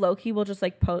people like low-key will just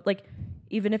like post, like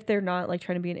even if they're not like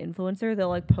trying to be an influencer, they'll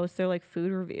like post their like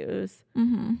food reviews.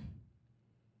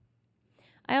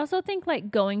 I also think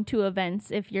like going to events,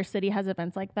 if your city has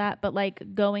events like that, but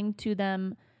like going to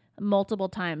them multiple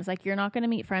times, like you're not going to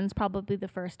meet friends probably the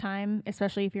first time,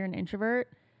 especially if you're an introvert.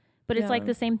 But it's like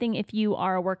the same thing if you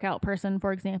are a workout person,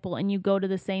 for example, and you go to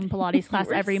the same Pilates class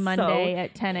every Monday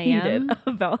at 10 a.m.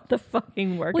 about the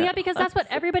fucking workout. Well, yeah, because that's what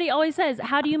everybody always says.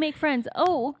 How do you make friends?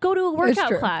 Oh, go to a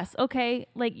workout class. Okay.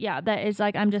 Like, yeah, that is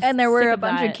like, I'm just And there were sick a of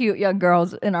bunch of cute young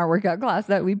girls in our workout class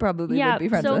that we probably would be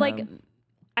friends with. So like,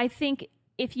 I think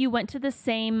if you went to the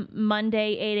same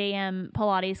Monday 8 a.m.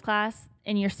 Pilates class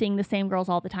and you're seeing the same girls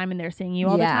all the time and they're seeing you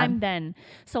all the time, then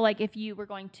so like if you were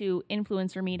going to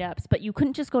influencer meetups, but you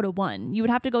couldn't just go to one, you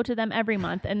would have to go to them every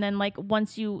month. And then like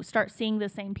once you start seeing the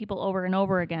same people over and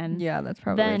over again, that's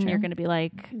probably then true. You're going to be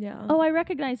like, oh, I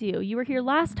recognize you. You were here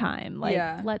last time. Like,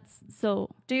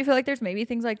 do you feel like there's maybe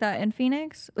things like that in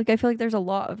Phoenix? Like, I feel like there's a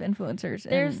lot of influencers.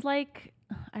 There's like,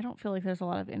 I don't feel like there's a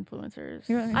lot of influencers.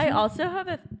 I also have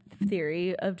a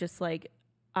theory of just like,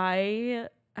 I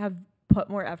have put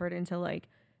more effort into like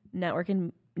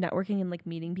networking and like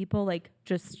meeting people like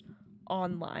just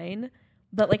online,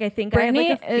 but like I think Brittany I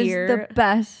have like a fear. Is the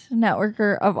best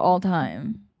networker of all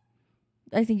time.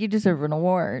 I think you deserve an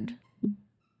award.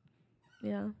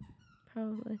 Yeah,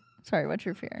 probably. Sorry, what's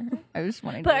your fear? I was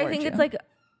wanting but to I think it's like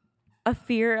a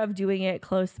fear of doing it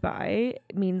close by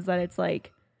means that it's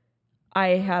like I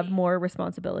have more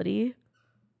responsibility.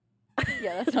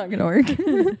 Yeah, that's not gonna work.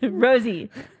 Rosie.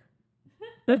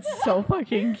 That's so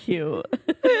fucking cute.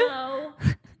 No.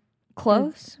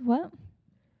 Close? What?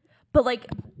 But like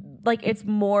it's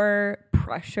more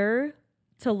pressure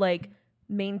to like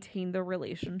maintain the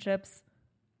relationships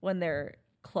when they're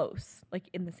close, like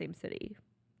in the same city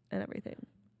and everything.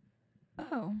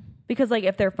 Oh. Because like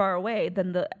if they're far away,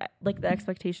 then the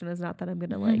expectation is not that I'm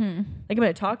gonna like I'm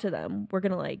gonna talk to them. We're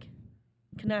gonna like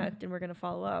connect and we're gonna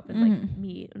follow up and like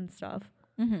meet and stuff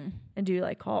and do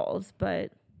like calls.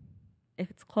 But if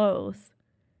it's close,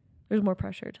 there's more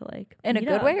pressure to like in a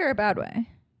good way or a bad way.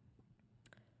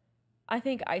 I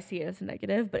think I see it as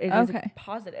negative, but it is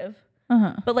positive.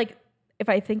 But like if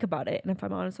I think about it and if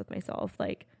I'm honest with myself,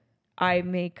 like I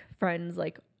make friends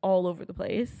like all over the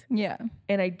place. Yeah.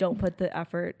 And I don't put the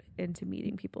effort into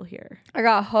meeting people here. I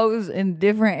got hoes in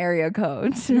different area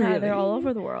codes. Yeah, really. they're all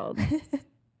over the world.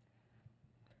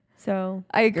 So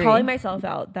I agree. Calling myself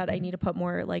out that I need to put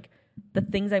more like the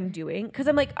things I'm doing, because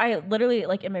I'm like, I literally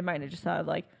like in my mind I just thought of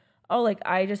like, oh, like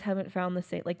I just haven't found the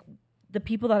same, like the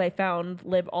people that I found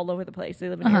live all over the place. They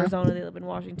live in Arizona, they live in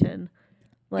Washington.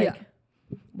 Like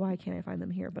why can't I find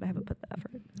them here? But I haven't put the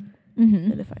effort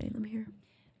into finding them here.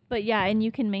 But yeah, and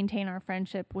you can maintain our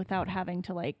friendship without having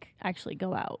to like actually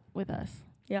go out with us.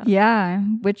 Yeah,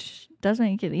 which does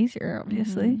make it easier,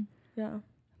 obviously. Yeah.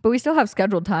 But we still have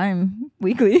scheduled time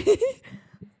weekly.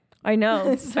 I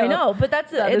know. I know. But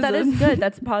that is good.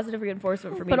 That's positive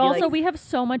reinforcement for me. But also we have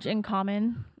so much in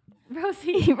common.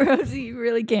 Rosie, you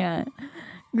really can't.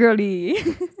 Girlie.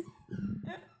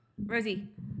 Rosie,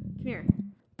 come here.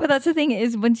 But that's the thing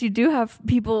is once you do have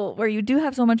people where you do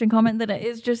have so much in common, then it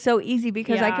is just so easy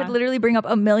because I could literally bring up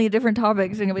a million different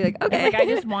topics and you'll be like, okay. Like, I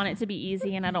just want it to be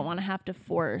easy and I don't want to have to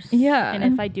force. Yeah. And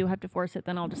if I do have to force it,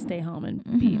 then I'll just stay home and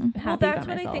be happy. Well, that's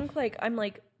what myself. I think. Like, I'm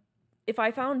like, if I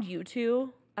found you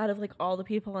two out of like all the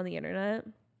people on the internet,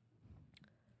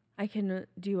 I can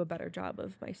do a better job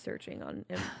of my searching on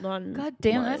God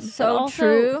damn, that's so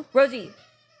true. Rosie.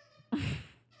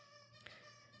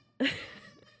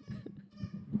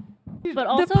 But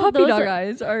also the puppy dog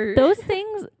eyes are those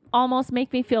things almost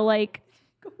make me feel like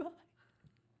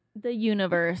the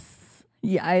universe.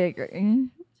 Yeah, I agree.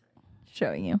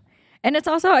 Showing you. And it's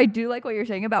also, I do like what you're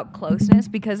saying about closeness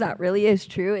because that really is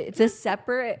true. It's a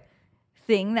separate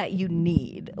thing that you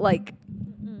need. Like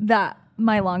that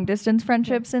my long distance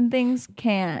friendships and things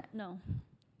can't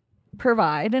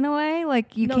provide in a way.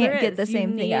 Like you can't get the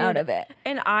same thing out of it.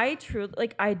 And I truly,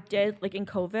 like I did, like in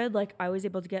COVID, like I was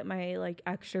able to get my like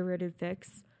extroverted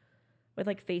fix with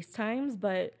like FaceTimes,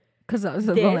 but because that was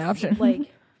the only option.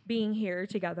 Like being here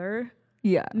together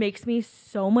makes me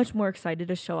so much more excited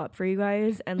to show up for you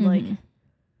guys and like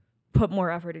put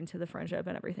more effort into the friendship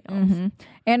and everything else.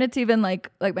 And it's even like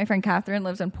my friend Catherine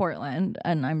lives in Portland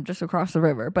and I'm just across the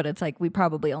river, but it's like we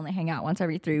probably only hang out once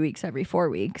every 3 weeks, every 4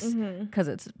 weeks because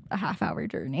it's a half-hour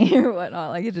journey or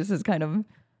whatnot. Like it just is kind of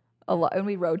a lot, and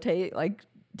we rotate like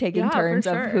taking turns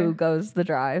of who goes the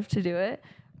drive to do it.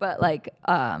 But like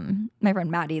my friend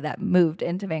Maddie that moved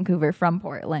into Vancouver from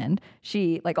Portland,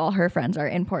 she like all her friends are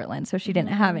in Portland, so she didn't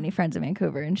have any friends in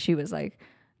Vancouver, and she was like,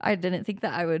 I didn't think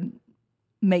that I would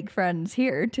make friends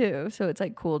here too. So it's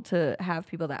like cool to have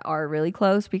people that are really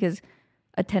close, because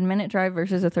a 10-minute drive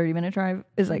versus a 30-minute drive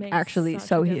is like Makes actually such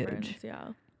so a huge. difference, Yeah.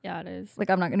 Yeah, it is.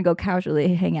 Like I'm not going to go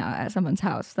casually hang out at someone's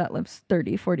house that lives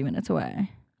 30-40 minutes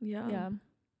away. Yeah.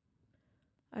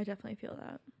 I definitely feel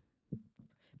that.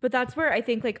 But that's where I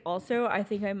think, like, also, I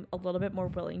think I'm a little bit more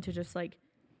willing to just, like,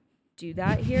 do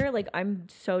that here. Like, I'm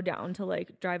so down to,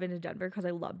 like, drive into Denver because I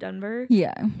love Denver.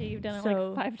 Yeah. Yeah, you've done it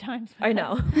So- like 5 times. I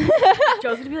know.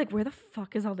 Joe's going to be like, where the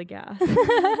fuck is all the gas?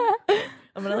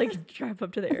 I'm going to, like, drive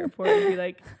up to the airport and be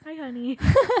like, hi, honey.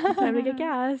 Time to get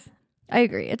gas. I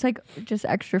agree. It's like just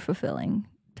extra fulfilling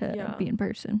to Yeah. be in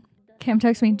person. Cam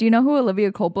texted me, do you know who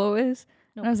Olivia Culpo is?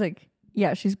 Nope. And I was like,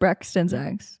 yeah, she's Braxton's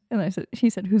ex. And she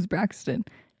said, who's Braxton?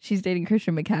 She's dating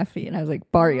Christian McCaffrey. And I was like,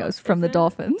 Barrios from the Isn't-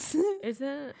 Dolphins.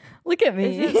 Isn't Look at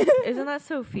me. isn't that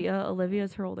Sophia?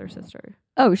 Olivia's her older sister.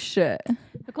 Oh, shit.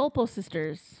 The Colpo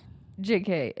sisters.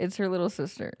 JK, it's her little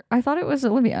sister. I thought it was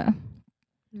Olivia.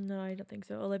 No, I don't think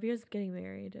so. Olivia's getting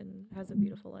married and has a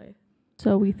beautiful life.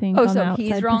 So we think. Oh, on the so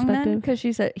he's outside wrong then? perspective.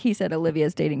 Because he said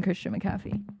Olivia's dating Christian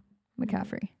McCaffrey.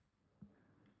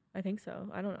 I think so.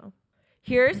 I don't know.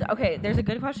 Okay, there's a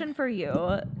good question for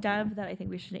you, Dev, that I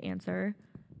think we should answer.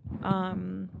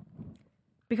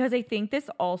 Because I think this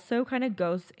also kind of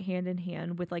goes hand in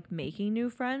hand with like making new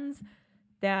friends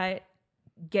that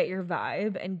get your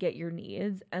vibe and get your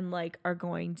needs and like are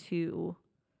going to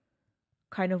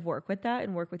kind of work with that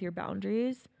and work with your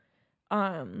boundaries.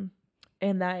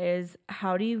 And that is,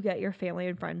 how do you get your family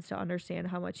and friends to understand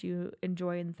how much you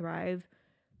enjoy and thrive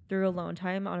through alone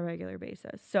time on a regular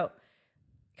basis? So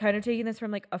kind of taking this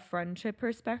from like a friendship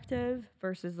perspective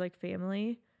versus like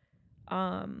family,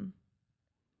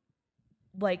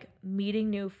 like meeting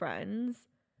new friends,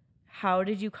 how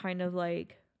did you kind of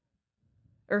like,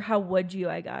 or how would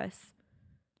you, I guess,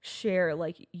 share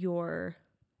like your...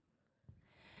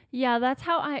 Yeah, that's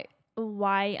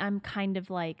why I'm kind of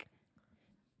like,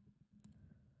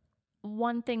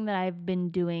 one thing that I've been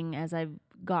doing as I've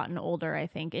gotten older, I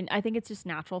think, and I think it's just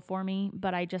natural for me,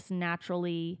 but I just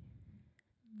naturally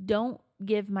don't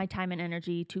give my time and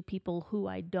energy to people who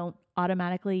I don't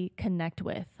automatically connect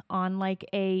with on like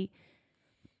a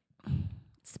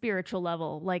spiritual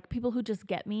level, like people who just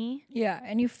get me. Yeah,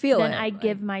 and you feel then it. I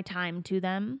give my time to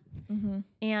them. Mm-hmm.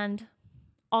 And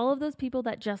all of those people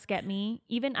that just get me,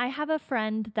 even I have a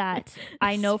friend that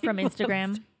I know from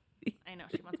Instagram. I know,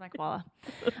 she wants my koala.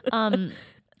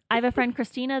 I have a friend,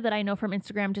 Christina, that I know from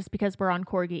Instagram just because we're on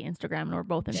Corgi Instagram and we're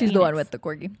both in She's the one Phoenix. with the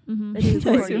corgi. Mhm. They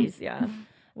do Wesley. corgis, yeah.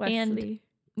 Wesley.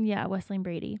 Yeah, Wesley and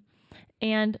Brady.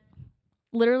 And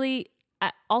literally,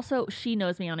 also, she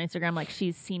knows me on Instagram. Like,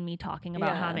 she's seen me talking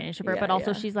about how I'm an introvert, but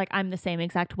also she's like, I'm the same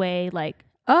exact way. Like,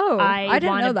 Oh, I didn't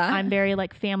wanna- know that. I'm very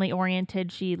like family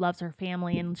oriented. She loves her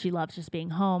family and she loves just being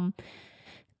home.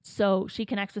 So she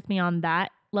connects with me on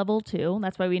that level too.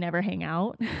 That's why we never hang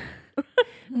out.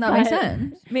 That makes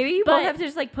sense. Maybe you But- both have to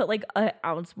just like put like an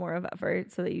ounce more of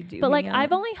effort so that you do. But like, hang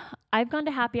out. I've gone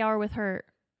to happy hour with her,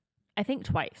 I think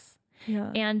twice.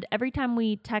 Yeah. And every time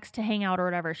we text to hang out or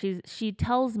whatever, she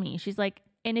tells me, she's like,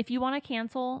 and if you want to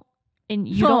cancel and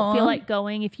you don't feel Aw. like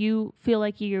going, if you feel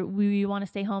like you want to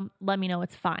stay home, let me know.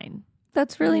 It's fine.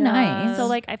 That's really Yeah. nice. So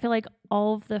like, I feel like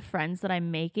all of the friends that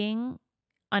I'm making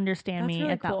understand That's me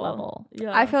really at that cool. level.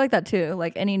 Yeah. I feel like that too.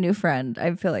 Like any new friend,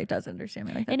 I feel like does understand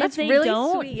me like that. And That's if they really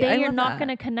don't, sweet. I they are love not that. going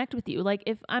to connect with you. Like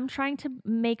if I'm trying to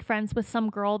make friends with some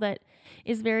girl that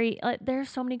is very, there's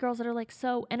so many girls that are like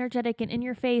so energetic and in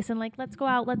your face and like, let's go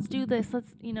out, let's do this,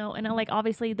 let's, and I like,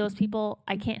 obviously those people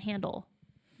I can't handle.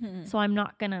 So I'm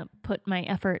not going to put my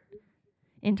effort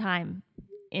and time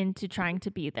into trying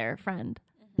to be their friend.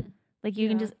 Like you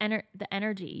can just the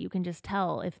energy, you can just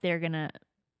tell if they're going to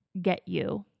get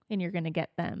you and you're going to get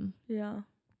them. Yeah.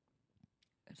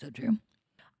 So true.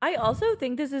 I also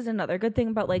think this is another good thing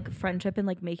about like friendship and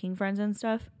like making friends and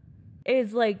stuff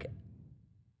is like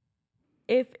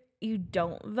if you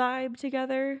don't vibe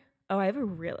together. Oh, I have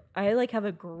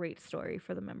a great story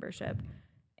for the membership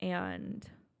and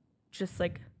just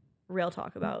like real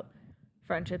talk about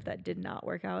friendship that did not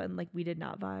work out and like we did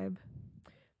not vibe.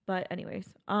 But anyways,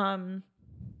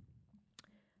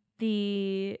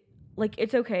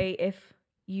 it's okay if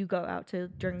you go out to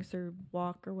drinks or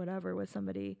walk or whatever with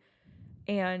somebody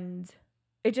and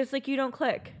it just like you don't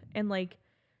click, and like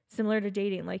similar to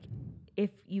dating, like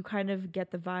if you kind of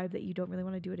get the vibe that you don't really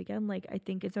want to do it again, like I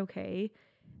think it's okay.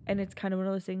 And it's kind of one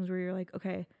of those things where you're like,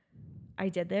 okay, I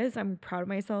did this, I'm proud of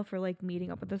myself for like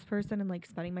meeting up with this person and like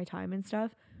spending my time and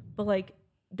stuff, but like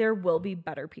there will be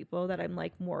better people that I'm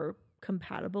like more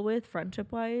compatible with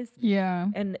friendship wise. Yeah.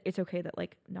 And it's okay that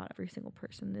like not every single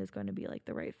person is going to be like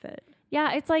the right fit.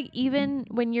 Yeah, it's like even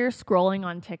when you're scrolling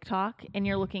on TikTok and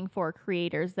you're looking for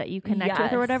creators that you connect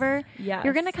with or whatever,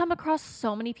 you're going to come across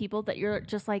so many people that you're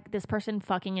just like, this person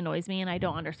fucking annoys me and I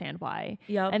don't understand why.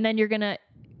 Yep. And then you're going to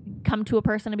come to a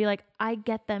person and be like, I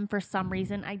get them for some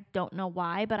reason. I don't know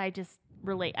why, but I just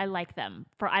relate. I like them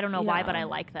for, I don't know why, but I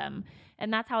like them.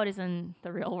 And that's how it is in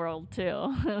the real world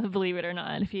too, believe it or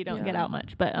not, if you don't get out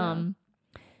much. But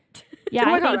yeah, Oh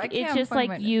my I God, think I it's can't just find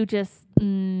like my- you just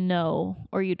know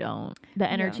or you don't. The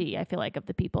energy, I feel like, of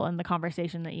the people and the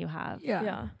conversation that you have.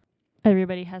 Yeah.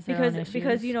 Everybody has their own issues.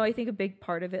 Because you know, I think a big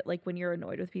part of it, like when you're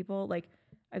annoyed with people, like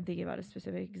I'm thinking about a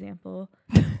specific example,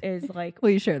 is like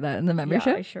Will you share that in the membership?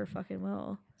 Yeah, I sure fucking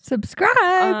will.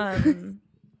 Subscribe.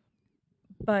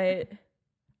 But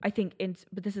I think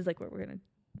but this is like what we're gonna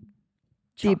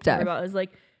Deep talk more dive. about is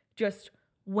like just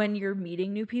when you're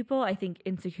meeting new people, I think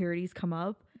insecurities come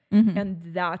up, Mhm. and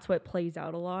that's what plays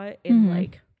out a lot in Mhm.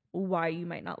 like why you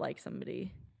might not like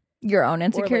somebody. Your own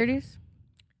insecurities.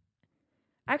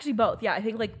 Actually, both. Yeah, I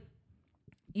think like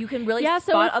you can really so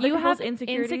spot if other you people's have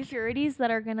insecurities.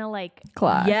 that are gonna like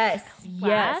Clash. Yes,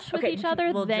 clash with Okay, each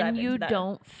other, we'll then dive you into that.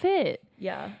 don't fit.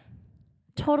 Yeah.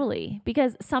 Totally.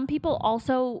 Because some people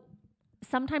also,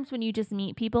 sometimes when you just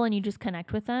meet people and you just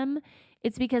connect with them,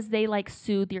 it's because they like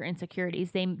soothe your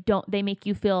insecurities. They make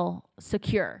you feel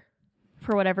secure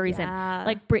for whatever reason. Yeah.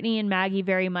 Like Brittany and Maggie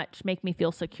very much make me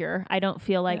feel secure. I don't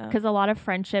feel like, because a lot of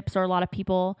friendships or a lot of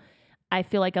people, I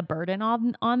feel like a burden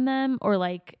on them, or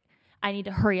like I need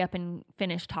to hurry up and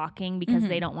finish talking because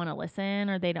they don't want to listen,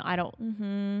 or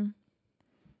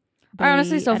I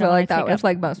honestly still I don't feel wanna like that take with up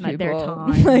like most people. their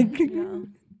time. Like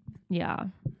Yeah.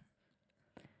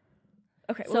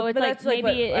 Okay. So it's but like that's, maybe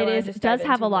what I it wanna is just does dive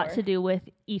have a into lot more. to do with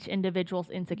each individual's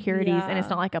insecurities, and it's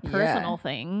not like a personal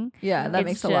thing. yeah, that It's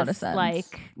makes a lot of just sense.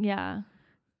 Like, yeah,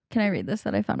 can I read this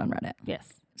that I found on Reddit?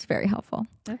 yes, It's very helpful.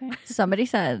 okay. Somebody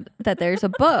said that there's a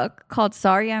book called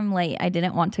Sorry I'm Late, I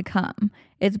Didn't Want to Come.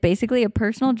 It's basically a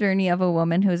personal journey of a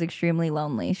woman who is extremely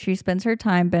lonely. She spends her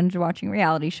time binge watching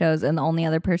reality shows, and the only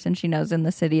other person she knows in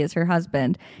the city is her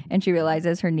husband, and she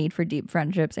realizes her need for deep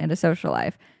friendships and a social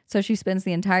life. So she spends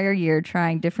the entire year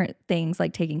trying different things,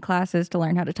 like taking classes to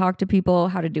learn how to talk to people,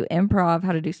 how to do improv,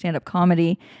 how to do stand-up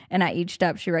comedy. And at each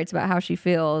step, she writes about how she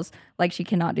feels like she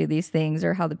cannot do these things,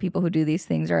 or how the people who do these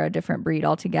things are a different breed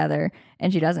altogether.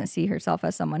 And she doesn't see herself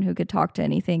as someone who could talk to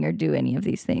anything or do any of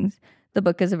these things. The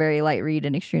book is a very light read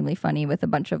and extremely funny, with a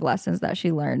bunch of lessons that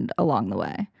she learned along the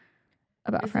way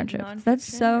about Is it friendship. nonfiction That's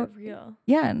so or real.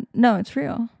 yeah, no, it's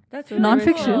real. That's So really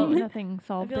nonfiction. cool. Nothing I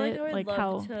solved feel like it. I would Like love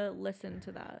how to listen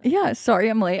to that. Yeah, sorry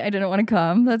I'm late. I didn't want to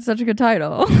come. That's such a good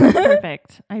title.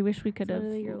 perfect. I wish we could It's have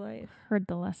literally your life. heard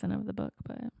the lesson of the book,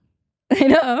 but I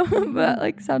know, but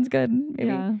like sounds good. Maybe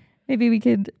yeah. maybe we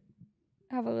could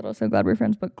have a little So Glad We're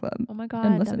Friends book club. Oh my And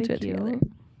god, listen that'd to be it cute. together.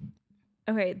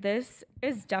 Okay, this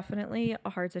is definitely a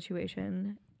hard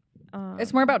situation.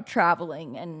 It's more about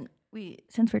traveling, and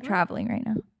since we're traveling right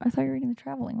now. I thought you were reading the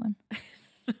traveling one.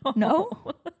 No?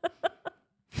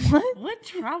 What? What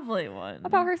traveling one?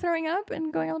 About her throwing up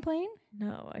and going on the plane?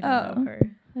 No, I Oh. don't know her.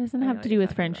 It doesn't I know have what to do you're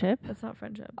with talking about. friendship. That's not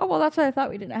friendship. Oh well, that's why I thought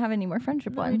we didn't have any more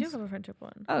friendship No, ones. we do have a friendship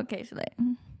one. Okay, so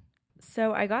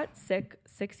So I got sick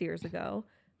 6 years ago,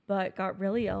 but got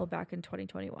really ill back in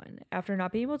 2021. After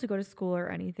not being able to go to school or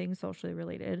anything socially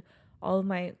related, all of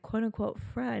my quote unquote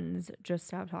friends just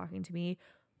stopped talking to me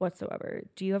whatsoever.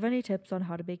 Do you have any tips on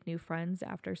how to make new friends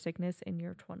after sickness in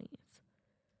your 20s?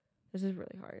 This is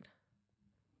really hard.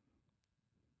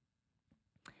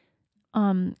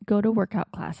 Go to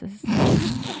workout classes.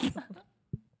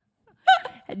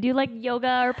 Do like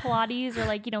yoga or Pilates or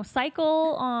like,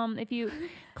 cycle. If you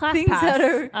class things pass,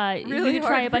 that are you really can try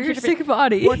hard a for bunch your of different sick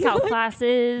body. workout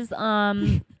classes.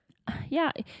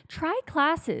 Yeah, try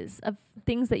classes of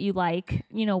things that you like,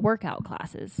 workout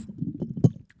classes.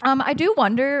 I do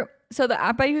wonder. So the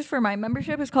app I use for my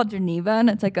membership is called Geneva, and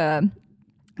it's like a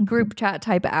group chat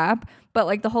type app. But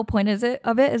like the whole point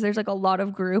of it is there's like a lot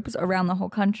of groups around the whole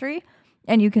country,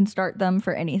 and you can start them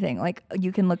for anything. Like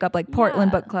you can look up like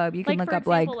Portland Yeah. Book Club. You can look for up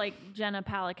example, like Jenna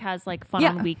Palick has like fun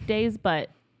Yeah. on weekdays, but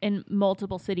in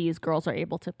multiple cities, girls are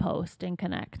able to post and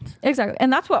connect. exactly,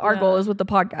 and that's what our goal is with the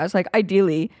podcast. Like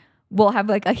ideally, we'll have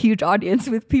like a huge audience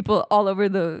with people all over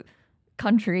the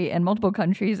country and multiple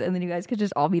countries, and then you guys could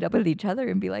just all meet up with each other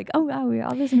and be like, oh wow, we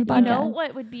all listen to the podcast. You know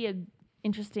what would be a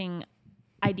interesting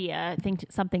idea?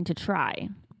 Something to try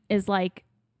is like,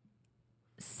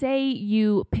 say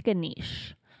you pick a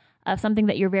niche of something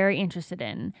that you're very interested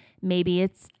in. Maybe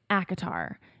it's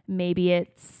ACOTAR. Maybe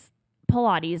it's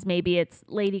Pilates, maybe it's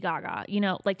Lady Gaga, you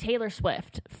know, like Taylor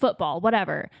Swift, football,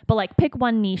 whatever. But like pick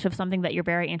one niche of something that you're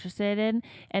very interested in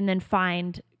and then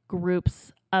find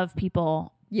groups of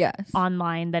people Yes.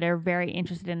 online that are very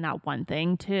interested in that one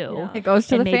thing too. Yeah. It goes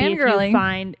to And the maybe if you fangirling.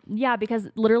 find, because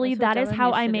literally That's what that is Devin how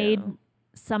used I to made do.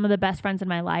 some of the best friends in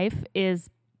my life, is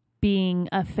being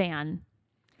a fan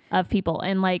of people.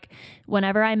 And like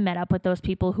whenever I met up with those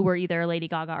people who were either Lady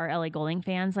Gaga or Ellie Goulding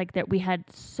fans, like that we had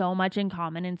so much in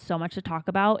common and so much to talk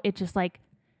about. It just like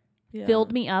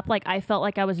filled me up. Like I felt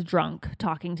like I was drunk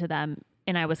talking to them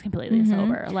and I was completely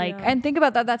sober. Like Yeah. And think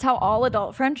about that. That's how all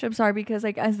adult friendships are, because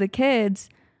like as the kids,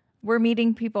 we're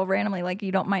meeting people randomly. Like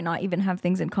you might not even have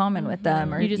things in common with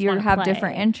them, or You just you wanna have play.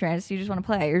 different interests. You just want to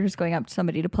play. You're just going up to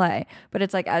somebody to play. But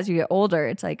it's like as you get older,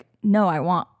 it's like,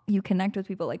 no, you connect with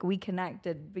people. Like we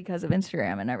connected because of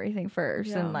Instagram and everything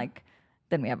first, Yeah. and like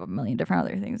then we have a million different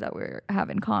other things that we have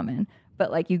in common.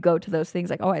 But like you go to those things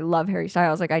like, oh, I love Harry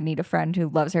Styles. Like I need a friend who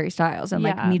loves Harry Styles. And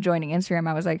like Yeah. me joining Instagram,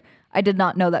 I was like, I did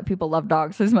not know that people love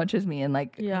dogs as much as me, and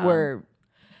like Yeah. we're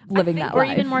living think- that or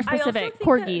life. even more I also specific, think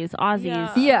corgis, that- Aussies.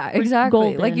 yeah. Yeah,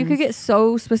 exactly. Like you could get Goldens.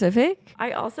 so specific.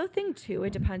 I also think too,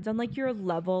 it depends on like your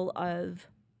level of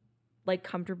like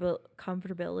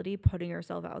comfortability putting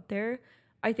yourself out there.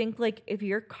 I think like if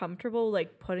you're comfortable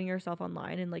like putting yourself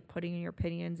online and like putting in your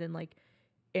opinions and like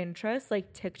interests,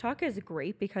 like TikTok is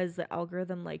great because the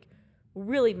algorithm like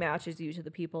really matches you to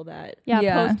the people that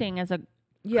Yeah. Posting as a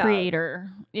creator.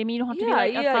 I mean, you don't have to be Yeah,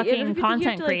 like yeah, a you don't fucking have to- you have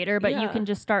content to, like, creator, but you yeah. can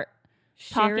just start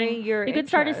sharing talking. your You could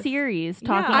start a interests. series Yeah.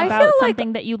 talking I about feel like-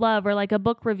 something that you love, or like a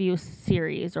book review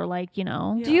series, or like, you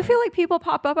know. Yeah. Do you feel like people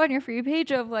pop up on your free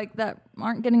page of like that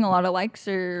aren't getting a lot of likes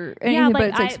or anything, Yeah, but like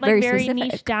it's like I very very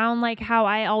specific? niche down, like how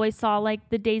I always saw like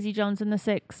the Daisy Jones and the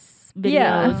Six videos,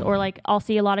 Yeah. or like I'll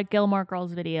see a lot of Gilmore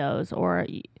Girls videos, or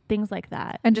things like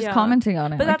that. And just Yeah. commenting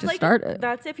on it, But like that's to like start it.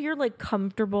 that's if you're like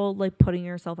comfortable like putting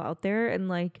yourself out there and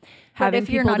like But having if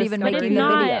you're people not even discover making But the if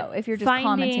you. not, video, if you're just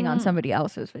commenting on finding- somebody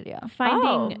else's video,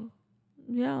 Finding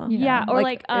Yeah. you Yeah, know, or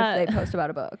like, if they post about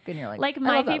a book and you're like, I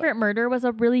My love that Favorite Murder was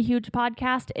a really huge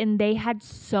podcast, and they had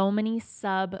so many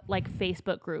sub like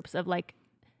Facebook groups of like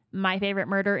My Favorite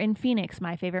Murder in Phoenix,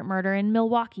 My Favorite Murder in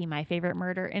Milwaukee, My Favorite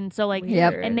Murder, and so like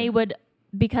Yep. Weird. and they would,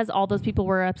 because all those people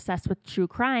were obsessed with true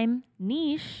crime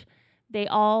niche, they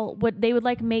would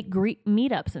like make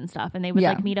meetups and stuff, and they would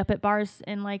Yeah. like meet up at bars,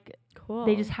 and like Cool.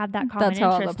 they just had that common That's how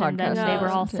all the interest, and then podcasts they were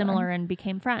are. all Yeah. similar and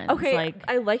became friends. Okay, like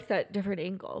I like that different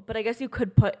angle, but I guess you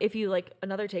could put if you like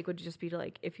another take would just be to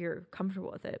like if you're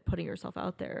comfortable with it, putting yourself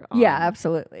out there. Yeah,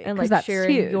 absolutely. and 'Cause like that's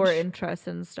sharing huge. your interests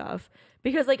and stuff.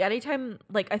 Because like anytime,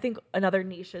 like I think another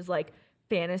niche is like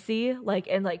fantasy, like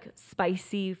and like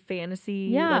spicy fantasy,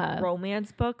 Yeah. like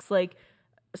romance books. Like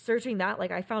searching that,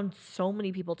 like I found so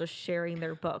many people just sharing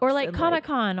their books, or like and,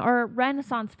 Comic-Con or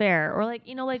Renaissance Fair, or like,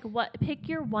 you know, like what, pick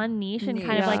your one niche and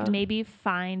kind of Yeah. like maybe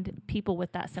find people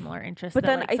with that similar interest. But that,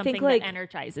 then like, I something think, like- that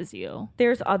energizes you.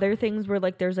 there's other things where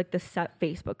like there's like the set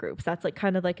Facebook groups. That's like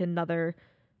kind of like another.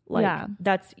 Like Yeah.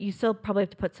 that's you still probably have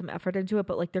to put some effort into it,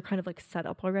 but like they're kind of like set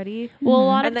up already. Well, a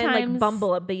lot And of then times, like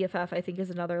Bumble at BFF, I think is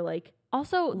another like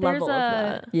also there's level of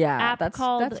a that. Yeah, app that's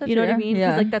called- that's so You know what I true. mean?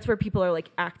 Because Yeah. like that's where people are like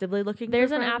actively looking.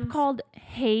 there's for an app friends. called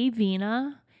Hey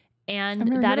Vina, I've and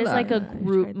never that heard of is that. like a Yeah, I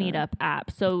group tried meetup that.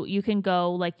 app. So you can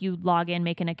go, like, you log in,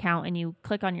 make an account, and you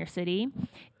click on your city,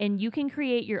 and you can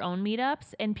create your own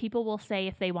meetups, and people will say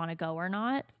if they want to go or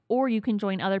not, or you can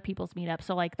join other people's meetups.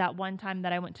 So like that one time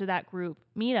that I went to that group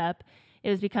meetup, it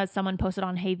was because someone posted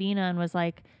on Hey Vina and was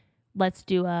like, let's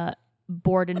do a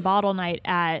board and bottle night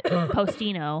at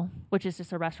Postino, which is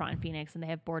just a restaurant in Phoenix, and they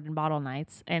have board and bottle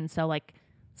nights. And so like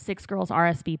 6 girls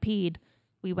RSVP'd.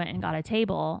 We went and got a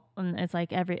table, and it's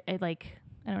like I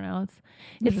don't know, it's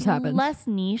just happens. less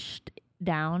niched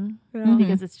down Yeah.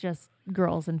 because it's just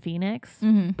girls in Phoenix,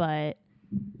 Mhm. but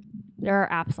there are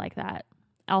apps like that.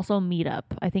 Also Meetup.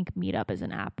 I think Meetup is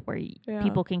an app where Yeah.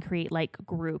 people can create like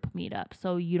group meetups,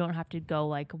 so you don't have to go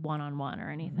like one-on-one or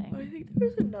I anything. think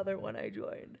there's another one I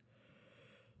joined.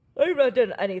 I've not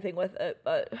done anything with it,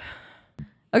 but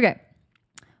Okay.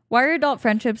 Why are adult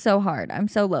friendships so hard? I'm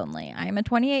so lonely. I am a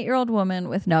 28-year-old woman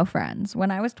with no friends. When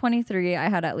I was 23, I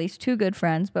had at least 2 good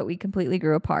friends, but we completely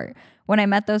grew apart. When I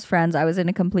met those friends, I was in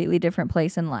a completely different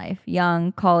place in life.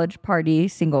 Young, college, party,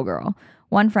 single girl.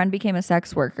 One friend became a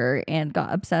sex worker and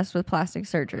got obsessed with plastic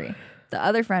surgery. The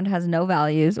other friend has no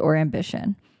values or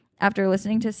ambition. After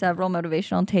listening to several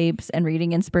motivational tapes and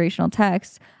reading inspirational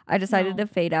texts, I decided to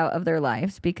fade out of their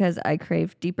lives because I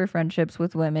crave deeper friendships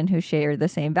with women who share the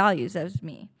same values as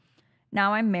me.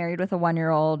 Now I'm married with a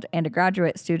 1-year-old and a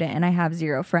graduate student, and I have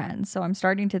 0 friends, so I'm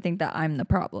starting to think that I'm the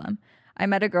problem. I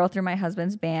met a girl through my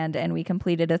husband's band and we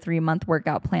completed a 3-month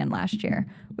workout plan last year.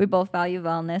 We both value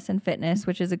wellness and fitness,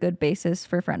 which is a good basis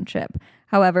for friendship.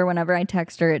 However, whenever I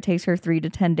text her, it takes her 3 to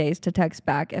 10 days to text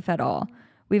back, if at all.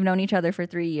 We've known each other for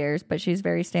 3 years, but she's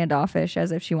very standoffish,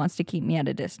 as if she wants to keep me at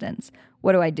a distance.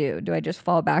 What do I do? Do I just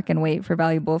fall back and wait for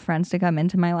valuable friends to come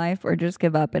into my life, or just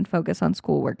give up and focus on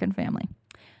school, work, and family?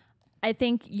 I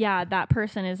think, yeah, that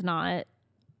person is not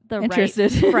the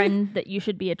Interested. right friend that you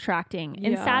should be attracting.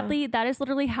 And Yeah. sadly, that is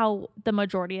literally how the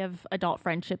majority of adult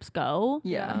friendships go.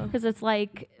 Yeah. Because it's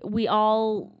like we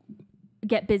all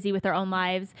get busy with our own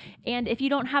lives. And if you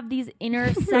don't have these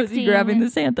intersecting... Rosie grabbing the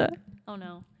Santa. Oh,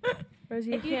 no.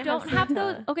 Rosie, If you don't have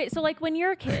those... Okay, so like when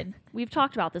you're a kid, we've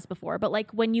talked about this before, but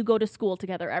like when you go to school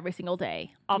together every single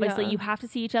day, obviously Yeah. you have to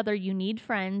see each other. You need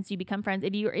friends. You become friends.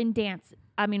 If you're in dance...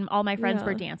 I mean, all my friends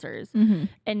were dancers. Mm-hmm.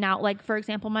 And now, like, for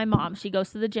example, my mom, she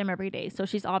goes to the gym every day. So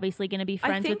she's obviously going to be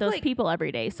friends with think, those like- people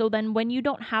every day. So then when you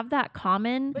don't have that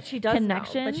common But she does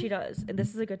connection... now. But she does. And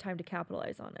this is a good time to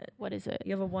capitalize on it. What is it?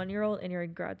 You have a 1-year-old and you're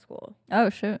in grad school. Oh,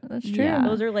 shit. That's true. Yeah.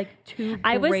 Those are like two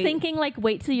I was great- thinking, like,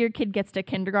 wait till your kid gets to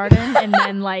kindergarten and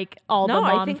then, like, all no, the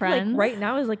mom I think friends. like right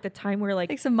now is like the time where like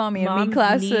Like some mommy and moms me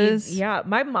classes. need- yeah,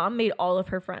 my mom made all of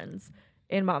her friends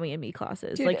in mommy and me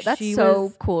classes. Dude, like that's she so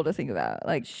was, cool to think about.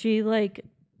 Like, she like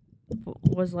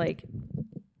was like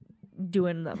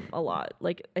doing them a lot.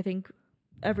 Like I think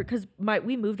because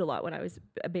we moved a lot when I was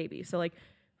a baby. So like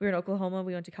we were in Oklahoma,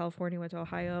 we went to California, went to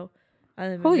Ohio,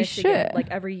 and then Holy Michigan. shit. Like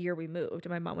every year we moved, and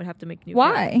my mom would have to make new.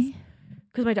 why?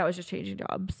 Because my dad was just changing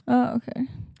jobs. Oh, okay.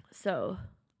 So,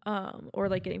 or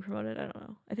like getting promoted. I don't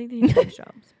know. I think they need to change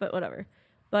jobs, but whatever.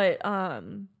 But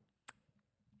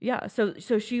yeah. So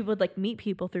she would like meet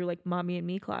people through like mommy and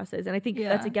me classes, and I think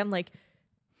that's Yeah. again like,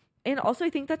 and also I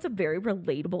think that's a very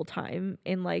relatable time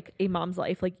in like a mom's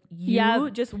life. Like you Yeah.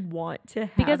 just want to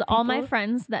have because all my people-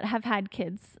 friends that have had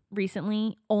kids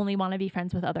recently only want to be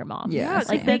friends with other moms. Yeah, Yeah,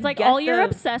 Like they that's like get all you're the-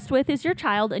 obsessed with is your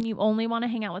child, and you only want to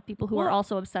hang out with people who are Well,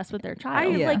 also obsessed with their I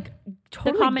child. Yeah. like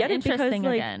totally common get it interest because thing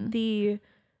like again. the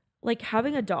like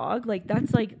having a dog like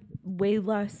that's like way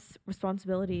less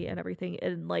responsibility and everything,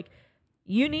 and like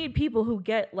you need people who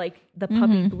get like the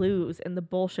puppy blues and the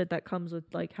bullshit that comes with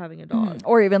like having a dog.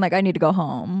 Or even like I need to go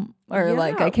home, or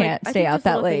like Yeah, I can't I stay think out just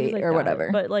that little things late like or that. whatever.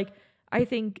 But like I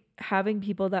think having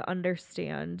people that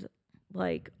understand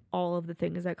like all of the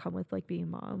things that come with like being a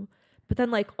mom, but then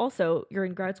like also you're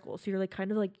in grad school, so you're like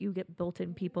kind of like you get built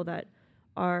in people that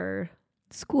are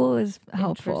School is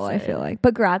helpful, I feel Interested. like.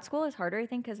 But grad school is harder, I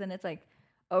think, because then it's like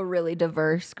a really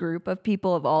diverse group of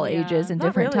people of all Yeah. ages and not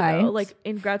different really, types. though. Like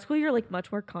in grad school, you're like much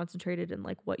more concentrated in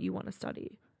like what you want to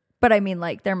study. But I mean,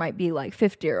 like there might be like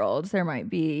 50-year-olds. There might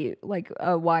be like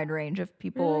a wide range of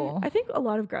people. I think a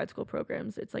lot of grad school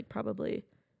programs, it's like probably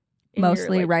in your,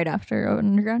 Mostly like- right after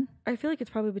undergrad. I feel like it's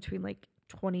probably between like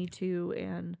 22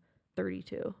 and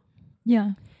 32.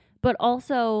 Yeah. But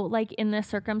also, like in this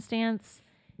circumstance,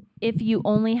 if you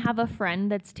only have a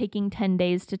friend that's taking 10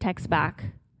 days to text back,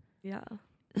 Yeah.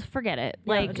 forget it.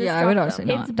 Yeah, Like, just Yeah, I drop would them. also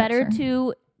not. it's better text her.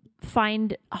 to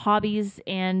find hobbies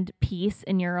and peace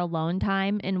in your alone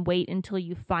time and wait until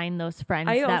you find those friends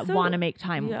I that also- want to make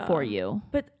time yeah. for you.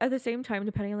 But at the same time,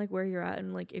 depending on like where you're at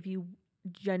and like if you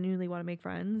genuinely want to make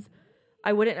friends,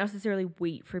 I wouldn't necessarily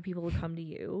wait for people to come to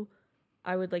you.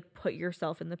 I would like put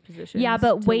yourself in the position. Yeah,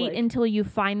 but wait until you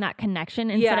find that connection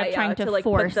instead of trying to like, put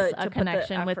force the- to a put the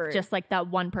connection with effort. just like that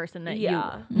one person that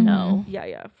Yeah. you know.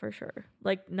 Yeah, for sure.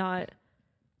 Like not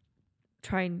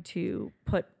trying to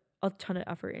put a ton of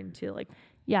effort into like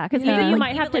Yeah, because Yeah. maybe you Like,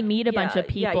 might have to meet a bunch of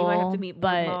people. Yeah, you might have to meet more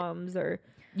but moms or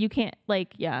you can't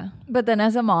like But then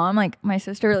as a mom, like my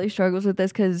sister really struggles with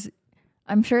this because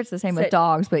I'm sure it's the same with Sit.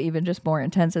 dogs, but even just more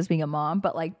intense as being a mom,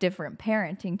 but like different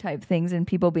parenting type things and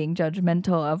people being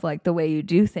judgmental of like the way you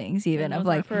do things, even Yeah, of those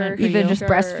like aren't for even you. just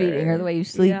breastfeeding or the way you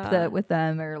sleep Yeah. with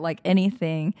them or like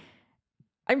anything.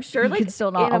 I'm sure You like could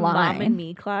still not in a mom align. and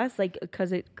me class, like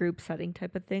because it group setting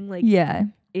type of thing, like Yeah.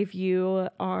 if you'll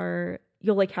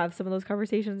like have some of those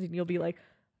conversations and you'll be like,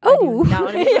 Oh, I do not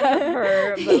want to be yeah. with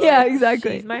her. But, Yeah, like,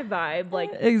 exactly. She's my vibe. Like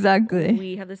Exactly.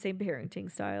 we have the same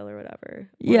parenting style or whatever. Or,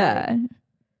 Yeah. like,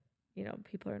 you know,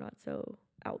 people are not so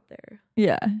out there.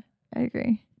 Yeah. I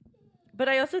agree. But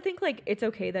I also think like it's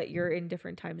okay that you're in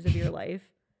different times of your life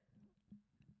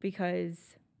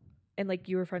because and like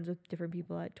you were friends with different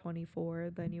people at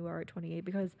 24 than you are at 28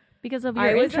 because because of your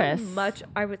I was interests.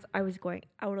 I was going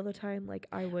out all the time, like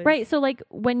I was Right. So like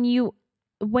when you're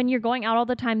going out all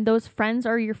the time, those friends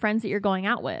are your friends that you're going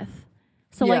out with.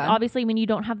 So like Yeah. obviously when you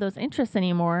don't have those interests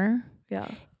anymore, yeah.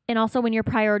 and also when your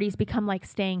priorities become like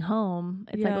staying home,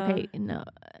 it's Yeah. like okay, no.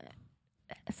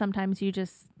 Sometimes you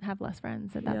just have less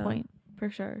friends at that Yeah. point. for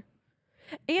sure.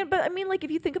 But I mean, like, if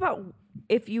you think about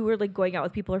if you were like going out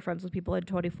with people or friends with people at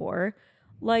 24,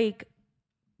 like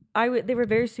they were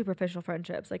very superficial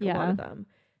friendships, like a lot of them.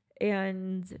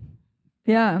 And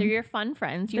Yeah. They're your fun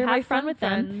friends. You they're have my fun with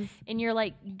them, friends. and you're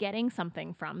like getting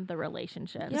something from the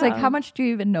relationship. It's like, how much do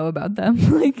you even know about them?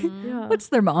 Like, Yeah. what's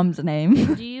their mom's name?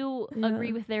 Do you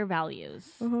agree with their values?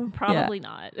 Uh-huh. Probably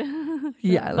not.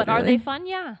 Yeah. But are literally. they fun?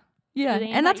 Yeah. Yeah. Do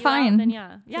they And invite that's you out? fine. Then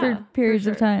yeah. For periods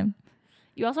of sure. time.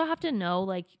 You also have to know,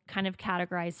 like, kind of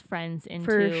categorize friends into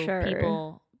For sure.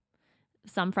 people.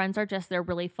 Some friends are just, they're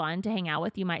really fun to hang out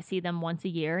with. You might see them once a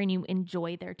year and you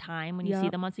enjoy their time when you see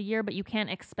Yep. them once a year, but you can't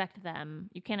expect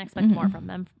more from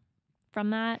them from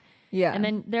that. Yeah. And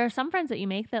then there are some friends that you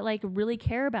make that like really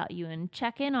care about you and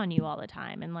check in on you all the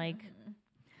time. And like,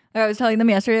 I was telling them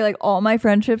yesterday, like, all my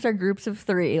friendships are groups of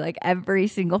 3. Like, every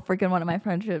single freaking one of my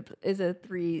friendships is a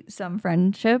 3-some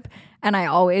friendship. And I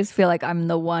always feel like I'm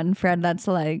the one friend that's,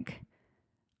 like,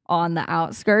 on the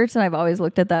outskirts. And I've always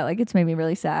looked at that, like, it's made me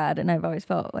really sad. And I've always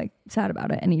felt, like, sad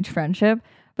about it in each friendship.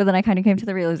 But then I kind of came to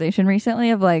the realization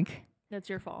recently of, like, that's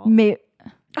your fault. oh,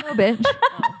 bitch.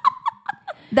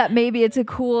 That maybe it's a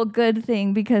cool, good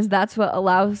thing because that's what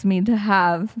allows me to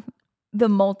have the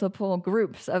multiple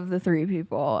groups of the 3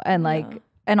 people. And like,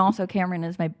 and also Cameron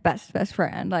is my best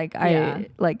friend. Like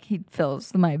he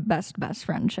fills my best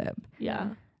friendship. Yeah.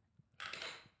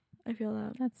 I feel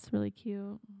that. That's really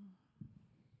cute.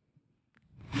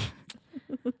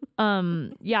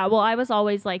 Yeah, well, I was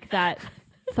always like that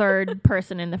third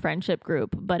person in the friendship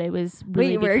group, but it was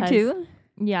really Wait, where too?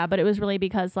 Yeah, but it was really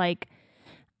because like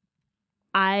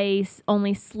I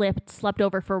only slept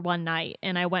over for one night,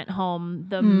 and I went home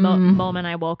the moment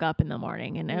I woke up in the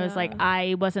morning, and it was like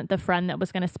I wasn't the friend that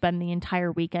was going to spend the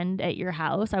entire weekend at your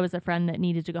house. I was a friend that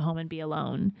needed to go home and be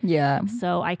alone. Yeah.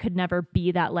 So I could never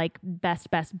be that like best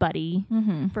buddy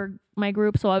for my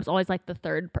group. So I was always like the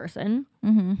third person,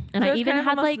 and So I it's even kind of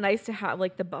had almost like nice to have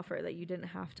like the buffer that you didn't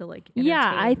have to like. yeah,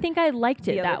 I entertain think I liked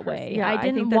the it other that person. way. Yeah, I I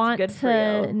think didn't that's want good for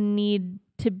to you. need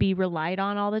to be relied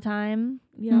on all the time.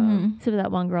 Yeah. So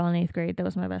that one girl in 8th grade that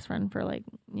was my best friend for like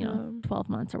 12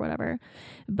 months or whatever,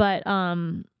 but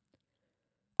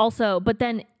also but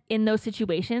then in those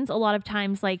situations a lot of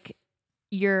times like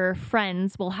your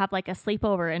friends will have like a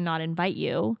sleepover and not invite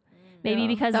you, maybe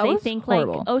because That they was think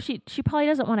horrible. like, oh, she probably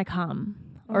doesn't want to come,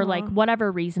 or like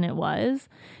whatever reason it was,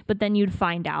 but then you'd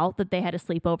find out that they had a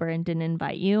sleepover and didn't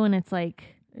invite you, and it's like,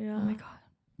 Yeah. Oh my God.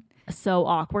 so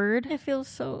awkward. It feels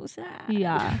so sad.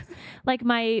 Yeah. Like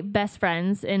my best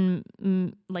friends in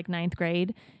like 9th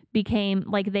grade became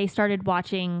like, they started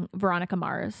watching Veronica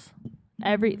Mars.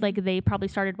 They probably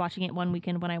started watching it one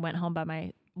weekend when I went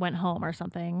home or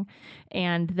something.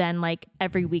 And then like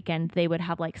every weekend they would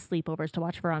have like sleepovers to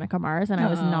watch Veronica Mars, and I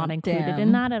was not included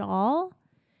in that at all.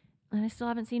 And I still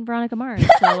haven't seen Veronica Mars.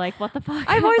 So like, what the fuck?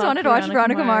 I've always Fuck wanted to watch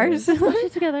Veronica Mars. Let's watch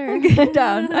it together. Get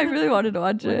down. I really wanted to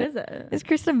watch What it. is it? It's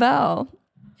Kristen Bell.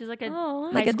 She's like a Oh,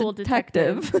 high Like a school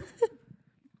detective.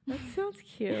 that sounds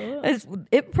cute.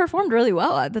 It performed really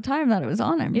well at the time that it was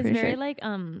on, I'm It's pretty very sure. like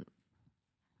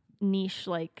niche,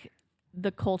 like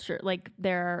the culture, like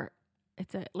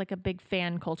it's a big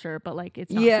fan culture, but like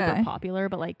it's not super popular,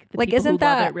 but like the Like, people isn't who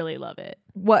love that- it really love it.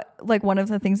 What, like one of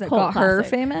the things that Cult got her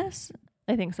classic. famous?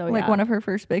 I think so. Like yeah. one of her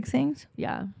first big things?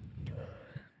 Yeah.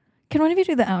 Can one of you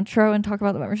do the outro and talk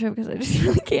about the membership? Because I just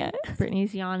really can't.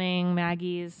 Brittany's yawning.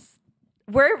 Maggie's.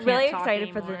 We're Can't really talk excited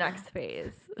for the anymore. next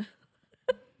phase.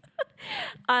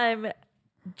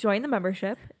 Join the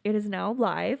membership. It is now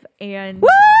live, and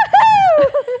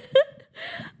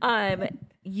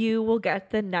you will get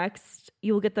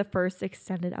the first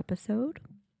extended episode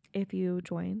if you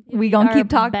join. We gonna Our keep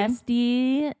talking.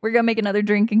 Bestie. We're gonna make another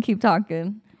drink and keep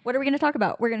talking. What are we gonna talk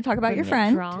about? We're gonna talk about your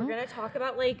friend. We're gonna talk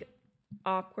about like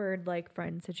awkward like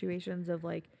friend situations of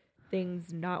like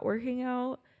things not working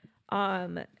out.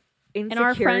 And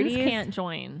our friends can't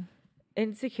join.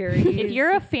 Insecurities. If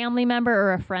you're a family member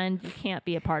or a friend, you can't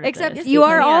be a part of Except this. you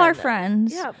are because- all Yeah. our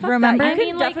friends. Yeah, fuck Remember? that. You I mean,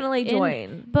 can like, definitely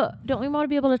join. But don't we want to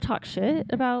be able to talk shit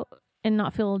about and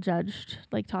not feel judged,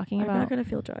 like talking I'm about? not gonna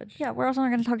feel judged. Yeah, we're also not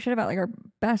gonna talk shit about like our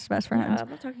best Yeah, friends. I'm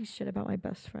not talking shit about my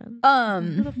best friend.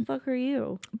 Who the fuck are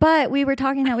you? But we were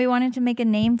talking that we wanted to make a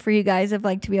name for you guys of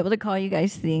like to be able to call you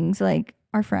guys things like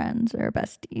our friends or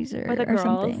besties or, Or the girls.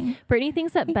 something. Brittany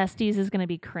thinks that besties is going to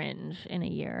be cringe in a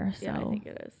year. So Yeah, I think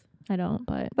it is. I don't,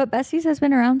 but But besties has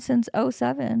been around since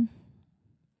 07.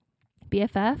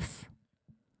 BFFs.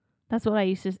 That's what I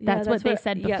used to. Yeah, That's what they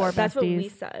said before besties. That's what we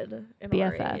said in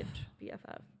BFF. our age.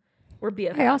 BFF. We're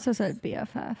BFF. I also said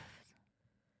BFF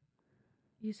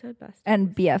You said best.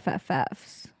 and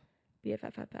BFFFs.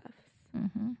 BFFFs.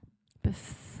 Mm-hmm.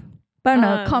 Bes- But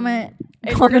no, comment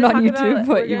and we're on gonna talk YouTube about-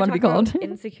 what we're you gonna want to be talk about called.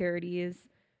 insecurities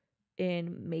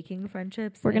in making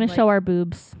friendships. We're and, gonna like, show our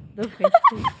boobs. the ways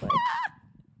to, like,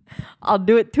 I'll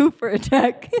do it too for a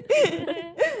check.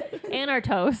 And our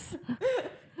toes.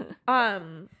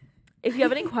 if you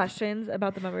have any questions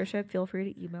about the membership, feel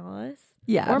free to email us.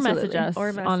 Yeah, Or absolutely. message us Or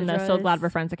on the message So us. Glad We're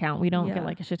Friends account. We don't Yeah. get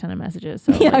like a shit ton of messages.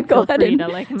 So Yeah, like, go feel ahead free and to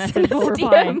like send message. us We'll a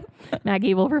reply. DM.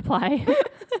 Maggie will reply.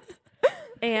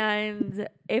 And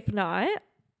if not,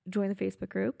 join the Facebook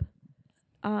group.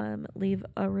 Leave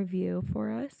a review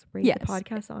for us. Rate Yes. the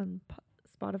podcast on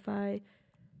Spotify,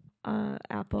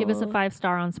 Apple. Give us a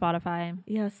 5-star on Spotify.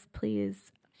 Yes,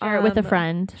 please. Share it with a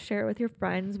friend. Share it with your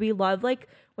friends. We love like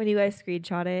when you guys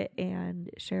screenshot it and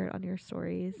share it on your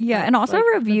stories. Yeah, and That's, also like,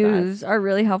 the reviews best. are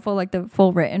really helpful. Like the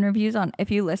full written reviews on if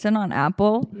you listen on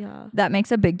Apple, Yeah. that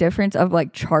makes a big difference of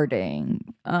like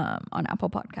charting on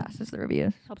Apple Podcasts is the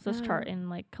reviews. Helps us chart in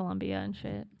like Colombia and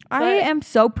shit. I am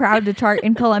so proud to chart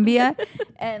in Colombia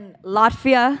and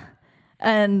Latvia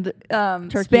and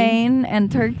Spain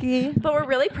and Turkey. But we're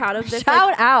really proud of this.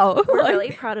 Shout out. We're Like,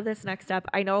 really proud of this next step.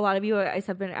 I know a lot of you guys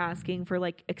have been asking for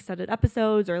like extended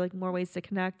episodes or like more ways to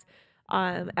connect.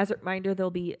 As a reminder, there'll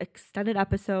be extended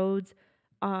episodes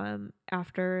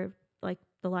after like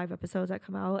the live episodes that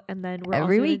come out, and then we're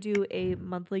Every also going week. to do a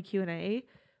monthly Q&A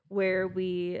where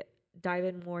we dive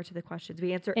in more to the questions.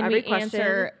 We answer And every we question.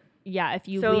 answer. Yeah, if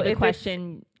you So leave if a it's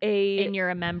question a and you're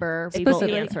a member, we will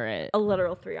Specific. answer it. a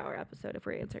literal 3-hour episode if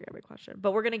we're answering every question.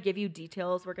 But we're going to give you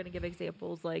details. We're going to give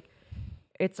examples. Like,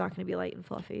 it's not going to be light and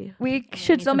fluffy. we need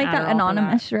should still some make Adderall that for that.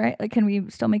 anonymous, right? Like, can we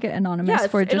still make it anonymous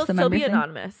for it'll just the still member be thing?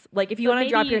 anonymous. Like, if you But want to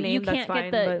drop maybe your name, that's can't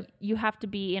fine. get But you have to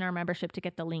be in our membership to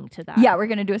get the link to that. Yeah, we're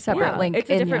gonna do a separate yeah, link it's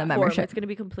a in the different form. membership. It's going to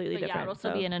be completely But different. yeah, it'll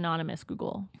still so- be an anonymous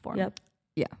Google form. Yep.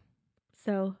 Yeah.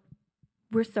 So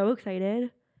we're so excited,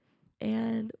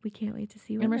 and we can't wait to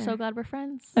see you. And in we're there. so glad we're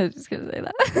friends. I was just gonna say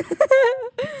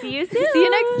that. See you soon. See you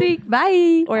next week.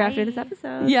 Bye. or after Bye. this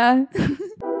episode. Yeah.